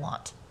wherever I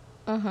want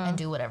and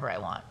do whatever I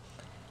want.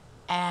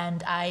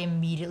 And I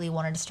immediately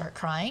wanted to start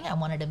crying. I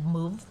wanted to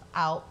move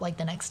out, like,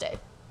 the next day.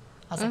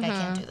 I was like, I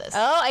can't do this.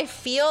 Oh, I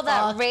feel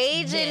that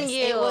rage in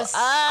you.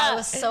 I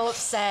was so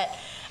upset.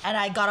 And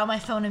I got on my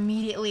phone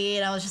immediately,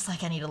 and I was just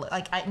like,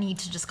 I need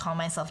to just calm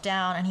myself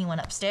down. And he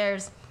went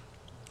upstairs.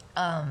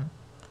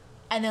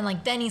 And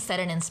then he said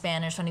it in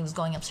Spanish when he was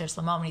going upstairs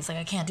to my mom, and he's like,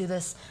 I can't do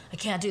this. I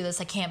can't do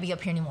this. I can't be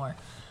up here anymore.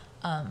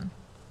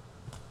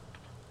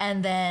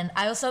 And then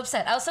I was so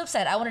upset.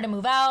 I wanted to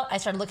move out. I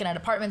started looking at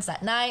apartments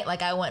that night.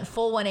 Like, I went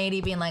full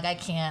 180, being like, I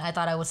can't. I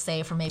thought I would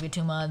stay for maybe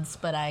 2 months,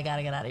 but I got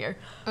to get out of here.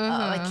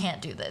 I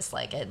can't do this.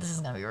 Like, this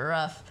is going to be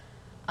rough.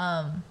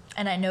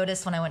 And I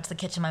noticed when I went to the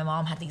kitchen, my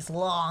mom had these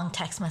long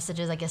text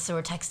messages. I guess they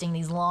were texting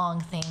these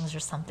long things or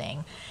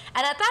something.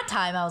 And at that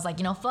time, I was like,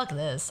 fuck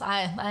this.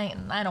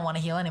 I don't want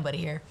to heal anybody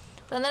here.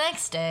 But then the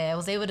next day, I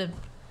was able to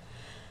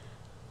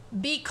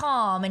be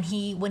calm. And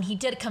when he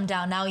did come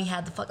down, now he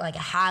had a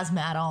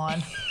hazmat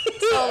on.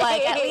 So,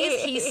 like, at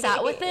least he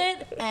sat with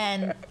it.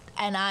 And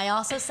I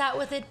also sat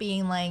with it,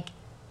 being like,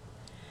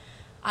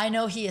 I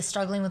know he is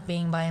struggling with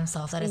being by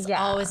himself. That has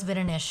always been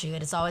an issue. It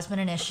has always been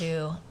an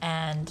issue.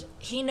 And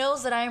he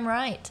knows that I'm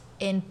right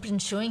in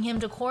shooing him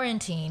to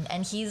quarantine.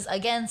 And he's,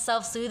 again,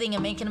 self-soothing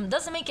and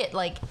doesn't make it,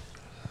 like,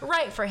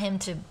 right for him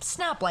to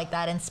snap like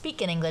that and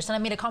speak in English. And I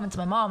made a comment to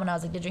my mom, and I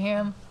was like, did you hear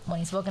him when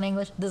he spoke in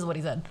English? This is what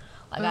he said.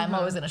 Like, I'm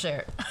always going to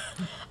share it.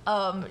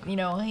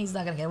 He's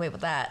not going to get away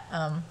with that.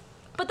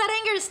 But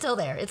that anger is still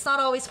there. It's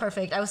not always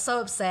perfect. I was so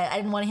upset. I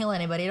didn't want to heal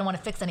anybody. I didn't want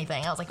to fix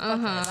anything. I was like, fuck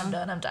this. I'm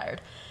done. I'm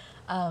tired.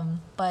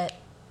 But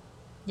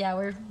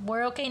yeah,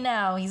 we're okay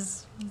now. He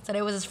said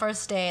it was his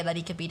first day that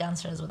he could be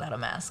downstairs without a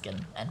mask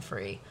and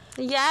free.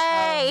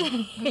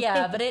 Yay!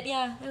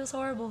 It was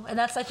horrible. And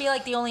I feel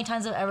like the only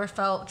times I've ever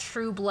felt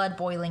true blood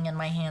boiling in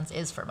my hands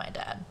is for my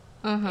dad.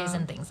 Is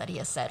in things that he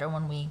has said, or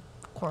when we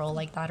quarrel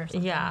like that or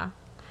something. Yeah.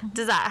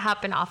 Does that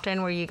happen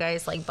often where you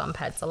guys, like, bump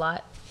heads a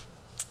lot?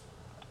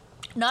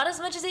 Not as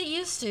much as it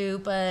used to,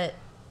 but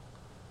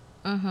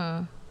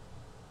I'd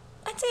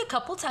say a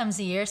couple times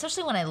a year,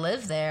 especially when I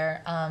live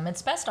there.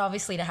 It's best,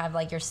 obviously, to have,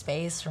 like, your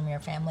space from your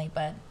family,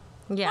 but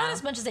not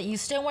as much as it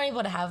used to. We're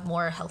able to have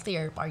more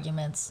healthier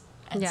arguments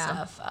and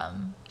stuff.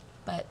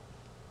 But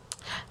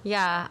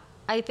yeah,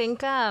 I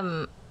think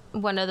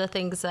one of the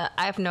things that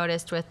I've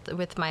noticed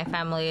with my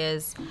family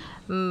is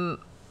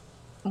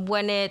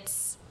when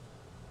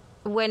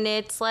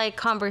it's like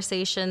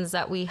conversations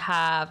that we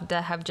have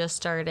that have just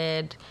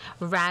started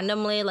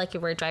randomly, like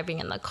if we're driving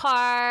in the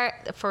car,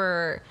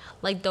 for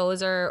like,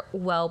 those are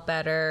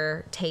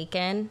better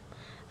taken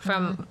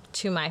from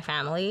to my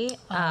family.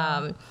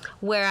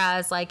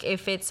 Whereas, like,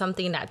 if it's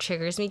something that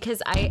triggers me,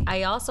 because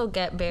I also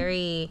get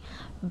very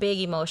big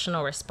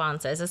emotional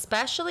responses,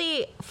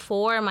 especially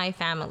for my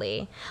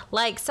family.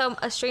 Like,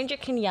 a stranger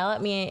can yell at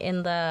me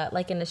in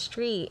the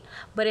street,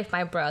 but if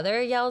my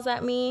brother yells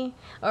at me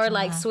or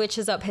like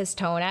switches up his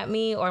tone at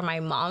me, or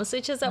my mom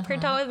switches up her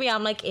tone with me,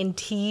 I'm like in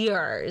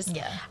tears.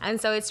 And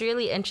so it's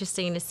really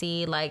interesting to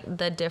see, like,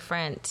 the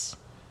different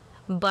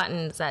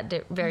buttons that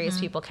various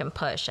people can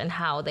push and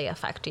how they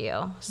affect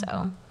you.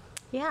 So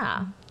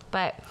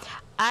but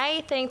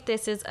I think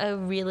this is a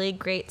really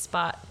great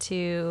spot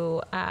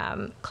to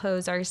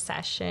close our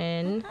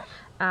session,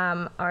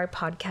 our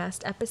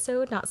podcast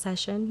episode, not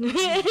session.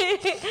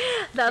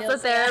 That's the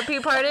therapy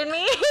part in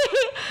me.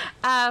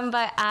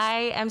 But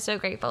I am so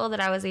grateful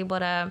that I was able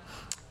to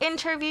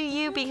interview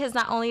you, because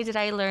not only did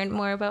I learn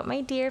more about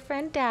my dear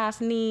friend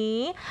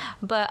Dafne,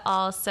 but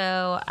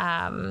also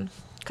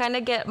kind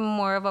of get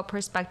more of a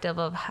perspective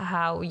of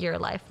how your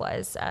life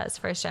was as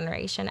first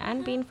generation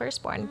and being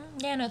firstborn.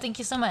 Yeah, no, thank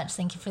you so much.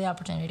 Thank you for the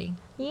opportunity.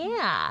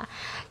 Yeah.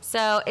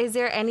 So is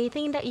there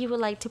anything that you would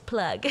like to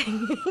plug?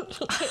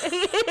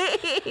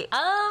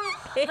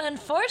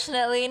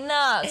 Unfortunately,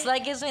 no. So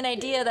that gives me an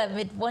idea that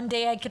one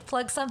day I could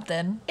plug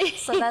something.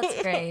 So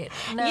that's great.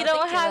 No, you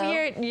don't have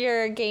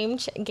your gaming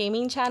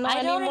channel anymore?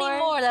 I don't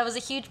anymore. That was a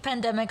huge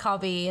pandemic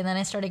hobby, and then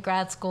I started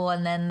grad school,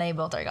 and then they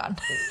both are gone.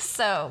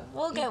 So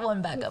we'll get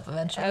one back up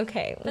eventually.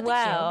 Okay.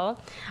 Well,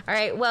 all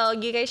right. Well,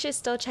 you guys should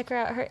still check her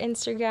out. Her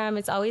Instagram.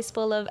 It's always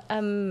full of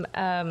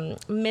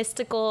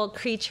mystical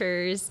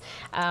creatures.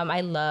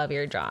 I love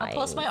your drawing.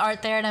 I'll post my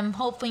art there, and I'm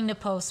hoping to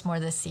post more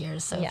this year.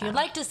 So if you'd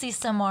like to see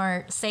some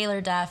more,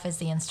 Sailor Daf is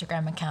the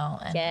Instagram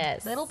account. And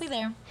yes. It'll be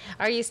there.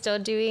 Are you still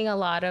doing a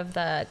lot of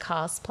the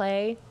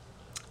cosplay?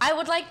 I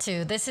would like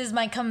to. This is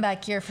my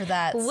comeback year for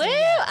that. Woo! So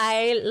yes.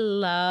 I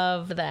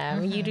love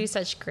them. You do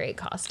such great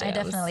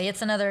costumes.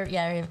 It's another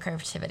area of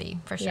creativity,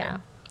 for sure. Yeah.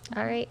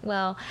 All right.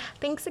 Well,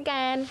 thanks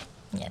again.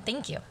 Yeah,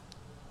 thank you.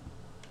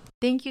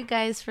 Thank you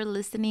guys for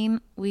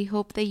listening. We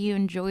hope that you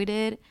enjoyed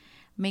it.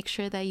 Make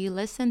sure that you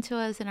listen to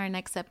us in our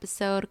next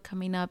episode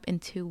coming up in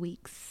 2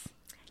 weeks.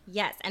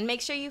 Yes, and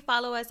make sure you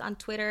follow us on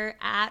Twitter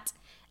at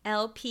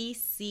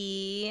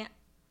LPC_pod,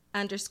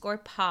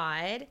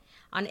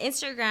 on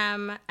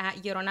Instagram at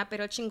Llorona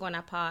Pero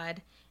Chingona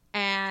Pod,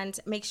 and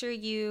make sure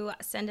you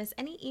send us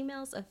any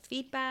emails of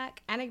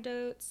feedback,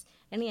 anecdotes,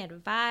 any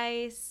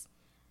advice.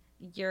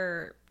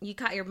 You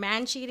caught your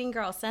man cheating,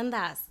 girl, send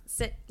that.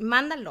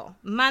 Mándalo.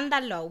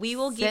 We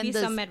will give you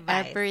some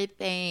advice.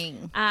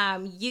 Everything.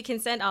 You can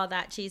send all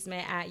that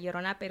chisme at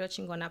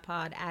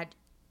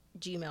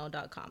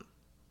lloronaperochingonapod@gmail.com.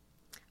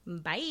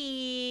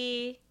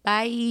 Bye.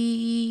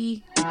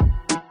 Bye.